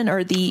environment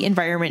or the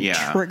environment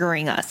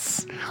triggering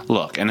us.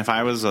 Look, and if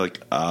I was like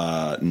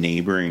a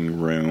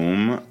neighboring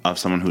room of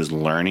someone who's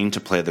learning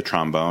to play the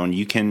trombone,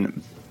 you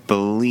can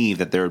believe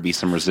that there would be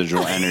some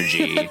residual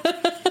energy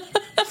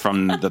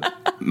from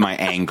my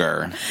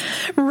anger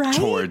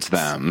towards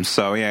them.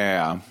 So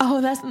yeah.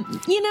 Oh, that's,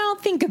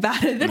 think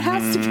about it. It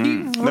has to be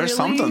really... There's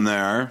something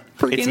there.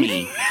 It's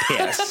me.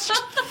 Pissed.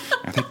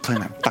 Are they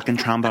playing that fucking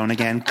trombone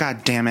again?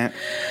 God damn it.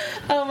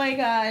 Oh my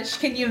gosh.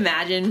 Can you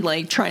imagine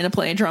like trying to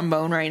play a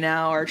trombone right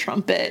now or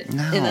trumpet in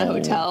a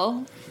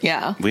hotel?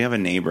 Yeah. We have a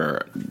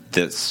neighbor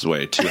this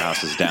way, 2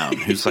 houses down,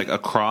 who's like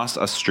across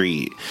a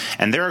street,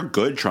 and they're a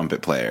good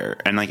trumpet player.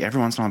 And like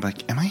every once in a while, I'm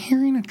like, am I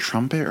hearing a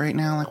trumpet right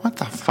now? Like, what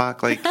the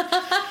fuck? Like,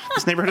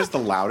 this neighborhood is the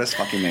loudest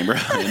fucking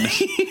neighborhood.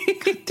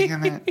 God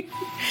damn it.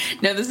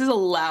 No, this is a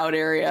loud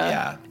area.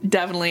 Yeah.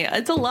 Definitely.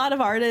 It's a lot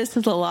of artists.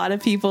 It's a lot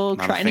of people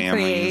trying to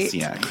create.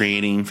 Yeah,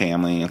 creating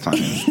family.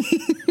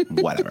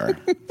 Whatever.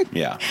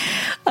 Yeah.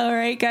 All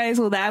right, guys.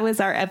 Well, that was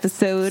our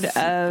episode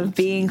of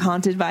being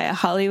haunted by a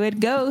Hollywood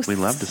ghost. We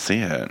love to see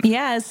it.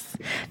 Yes.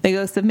 The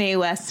ghosts of Mae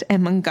West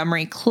and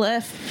Montgomery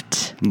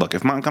Clift. Look,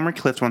 if Montgomery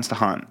Clift wants to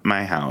haunt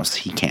my house,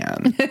 he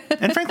can.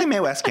 And frankly,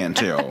 Mae West can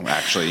too,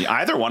 actually.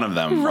 Either one of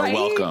them are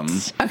welcome.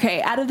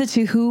 Okay, out of the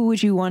two, who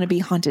would you want to be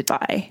haunted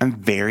by? I'm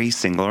very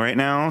single right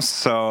now,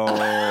 so...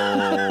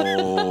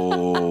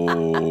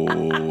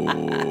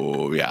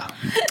 yeah.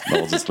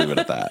 We'll just leave it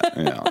at that.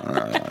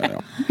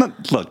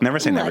 Look, never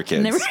say never,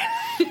 kids.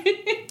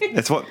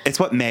 It's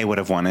what May would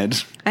have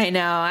wanted. I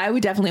know. I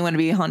would definitely want to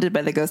be haunted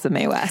by the ghost of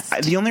Mae West.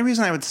 The only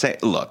reason I would say,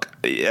 look,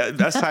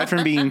 aside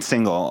from being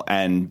single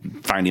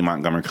and finding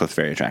Montgomery Clift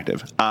very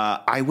attractive,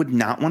 I would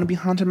not want to be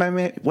haunted by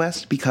Mae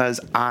West because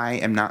I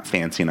am not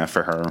fancy enough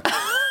for her.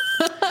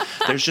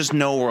 There's just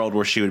no world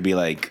where she would be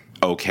like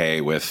okay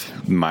with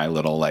my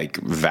little like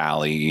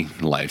valley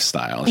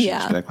lifestyle. She'd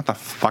just be like, what the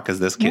fuck is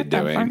this kid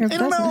doing? I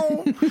don't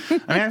know.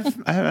 I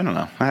mean, I don't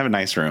know. I have a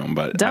nice room,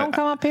 but don't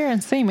come up here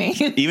and see me.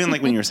 Even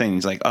like when you were saying,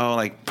 it's like, oh,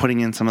 like putting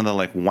in some of the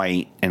like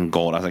white and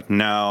gold. I was like,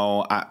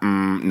 no.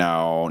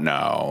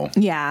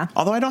 Yeah.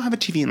 Although I don't have a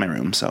TV in my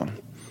room, so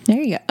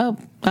there you go.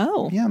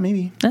 Oh, yeah,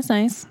 maybe that's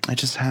nice. I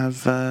just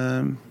have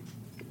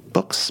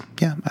books.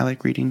 Yeah, I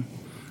like reading.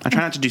 I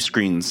try not to do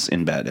screens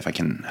in bed if I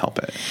can help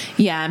it.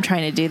 Yeah, I'm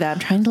trying to do that. I'm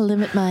trying to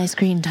limit my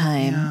screen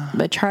time. Yeah.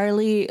 But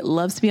Charlie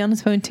loves to be on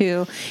his phone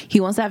too. He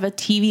wants to have a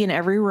TV in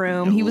every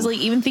room. He was like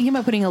even thinking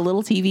about putting a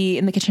little TV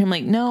in the kitchen. I'm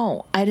like,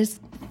 no, I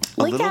just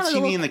like a little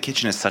TV in the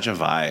kitchen is such a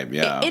vibe.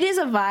 Yeah, it is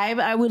a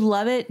vibe. I would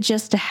love it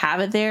just to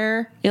have it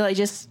there, like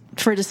just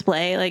for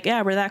display. Like,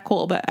 yeah, we're that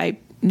cool, but I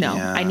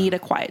need a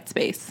quiet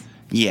space.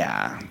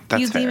 Yeah, that's fair.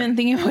 He's even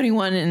thinking of putting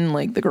one in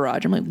like the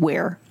garage. I'm like,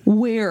 where?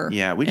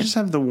 Yeah, we just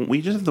have the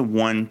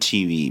one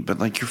TV, but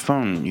like your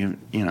phone, you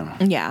know.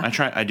 Yeah,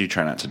 I do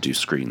try not to do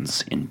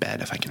screens in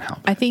bed if I can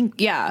help it. I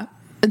think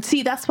And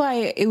see, that's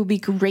why it would be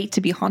great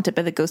to be haunted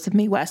by the ghost of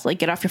Mae West. Like,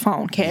 get off your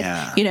phone, kid.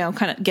 Yeah.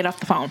 Kind of get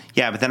off the phone.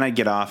 Yeah, but then I'd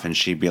get off and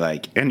she'd be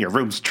like, and your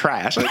room's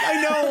trash. Like,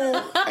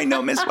 I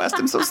know, Miss West,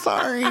 I'm so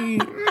sorry.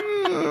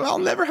 I'll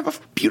never have a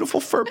beautiful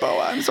fur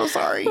boa. I'm so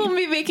sorry. We'll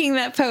be making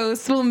that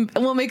post.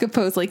 We'll make a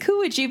post like, who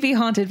would you be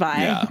haunted by?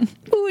 Yeah.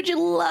 Who would you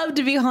love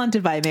to be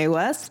haunted by, Mae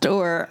West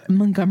or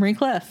Montgomery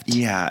Clift?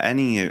 Yeah,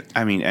 any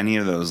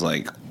of those,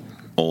 like,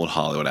 old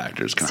Hollywood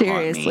actors can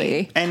haunt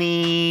me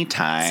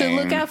anytime. So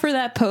look out for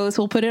that post.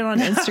 We'll put it on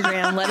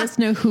Instagram. Let us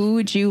know, who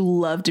would you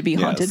love to be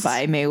haunted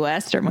by, Mae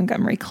West or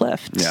Montgomery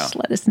Clift. Yeah.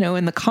 Let us know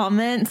in the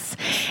comments.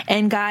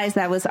 And guys,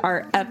 that was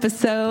our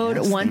episode.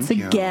 Yes, once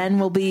again,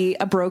 will be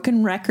a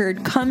broken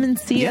record. Come and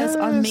see us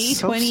on May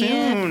 20th.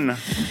 Soon.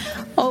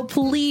 Oh,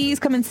 please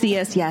come and see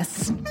us.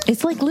 Yes.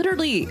 It's like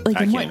literally like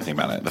I can't even think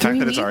about it. The fact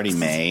that it's already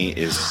May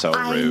is so rude.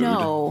 I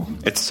know.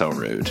 It's so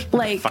rude. Like,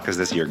 where the fuck is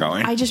this year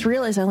going? I just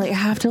realized I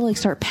have to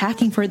start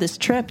packing for this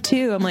trip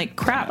too. I'm like,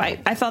 crap.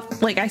 I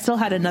thought like I still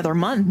had another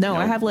month. No,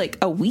 I have like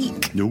a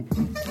week. Nope.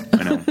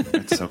 I know.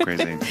 It's so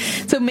crazy.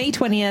 So May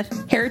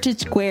 20th,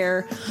 Heritage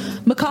Square,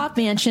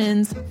 Macabre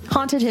Mansions,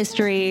 Haunted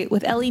History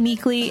with Ellie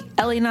Meekley,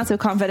 Ellie Not So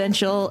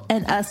Confidential,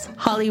 and us,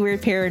 Hollyweird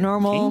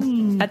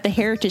Paranormal, at the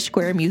Heritage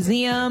Square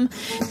Museum.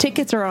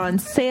 Tickets are on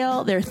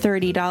sale. They're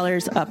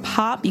 $30 a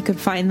pop. You can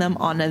find them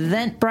on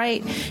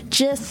Eventbrite.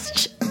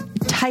 Just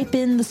type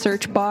in the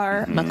search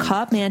bar,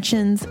 Macabre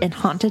Mansions and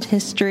Haunted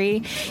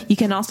History. You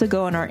can also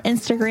go on our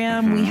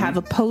Instagram. We have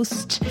a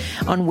post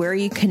on where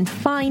you can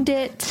find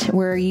it,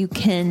 where you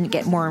can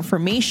get more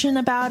information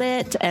about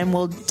it, and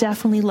we'll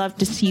definitely love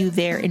to see you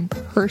there in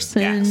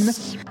person.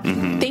 Yes.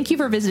 Thank you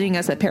for visiting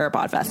us at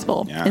Parapod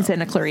Festival in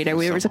Santa Clarita.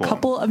 There was a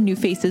couple of new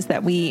faces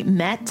that we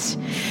met,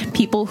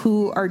 people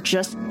who are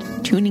just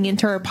tuning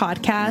into our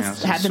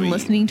podcast, have been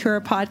listening to our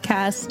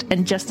podcast,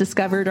 and just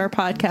discovered our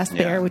podcast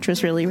there, which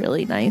was really,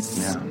 really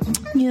nice.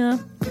 Yeah.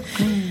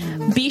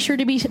 Be sure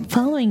to be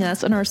following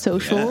us on our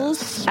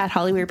socials at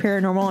Hollyweird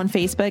Paranormal on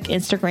Facebook,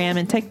 Instagram,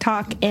 and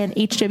TikTok, and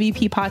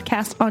HWP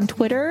Podcast on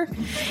Twitter.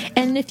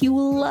 And if you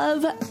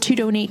love to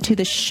donate to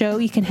the show,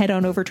 you can head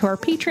on over to our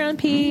Patreon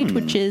page,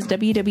 which is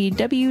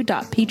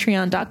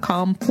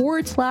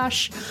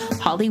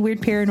www.patreon.com/Hollyweird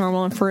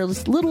Paranormal. And for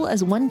as little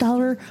as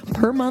 $1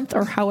 per month,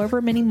 or however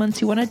many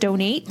months you want to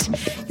donate,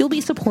 you'll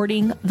be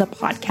supporting the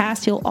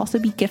podcast. You'll also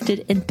be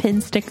gifted in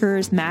pin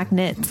stickers,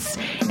 magnets,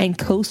 and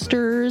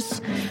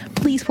coasters.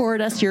 Please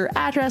forward us your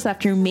address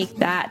after you make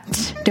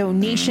that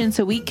donation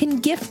so we can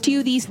gift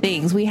you these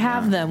things. We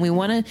have them. We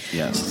want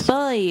to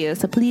spoil you.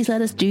 So please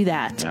let us do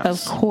that,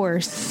 of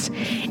course.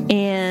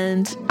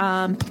 And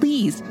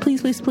please,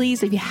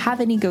 if you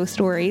have any ghost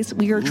stories,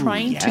 we are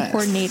trying to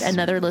coordinate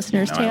another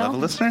listener's tale. I love a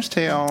listener's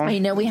tale. I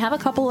know we have a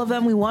couple of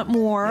them. We want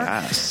more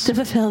to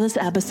fulfill this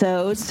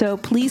episode. So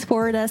please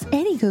forward us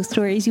any ghost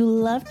stories you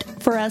loved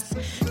for us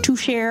to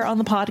share on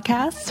the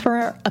podcast for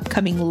our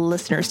upcoming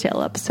listener's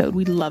tale episode.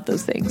 We love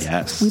those things.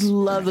 Yes. We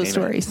love those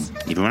stories.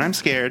 Even when I'm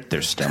scared,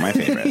 they're still my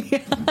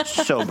favorite.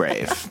 So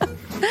brave.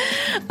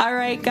 All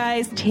right,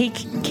 guys, take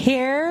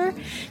care.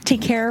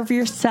 Take care of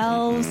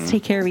yourselves.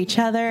 Take care of each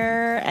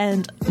other.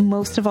 And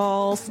most of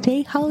all,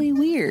 stay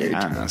Hollyweird.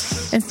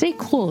 Yes. And stay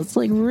cool. It's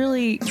like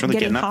really,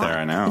 getting hot. up there,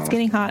 I know. It's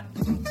getting hot.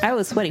 I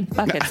was sweating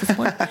buckets this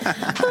morning.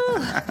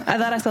 I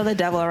thought I saw the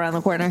devil around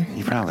the corner.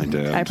 You probably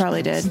did. I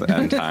probably did. It's the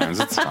end times.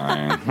 It's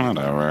fine.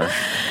 Whatever.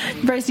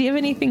 Bryce, do you have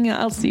anything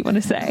else you want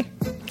to say?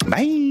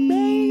 Bye.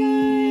 Bye,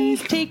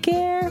 guys. Take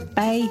care.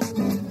 Bye.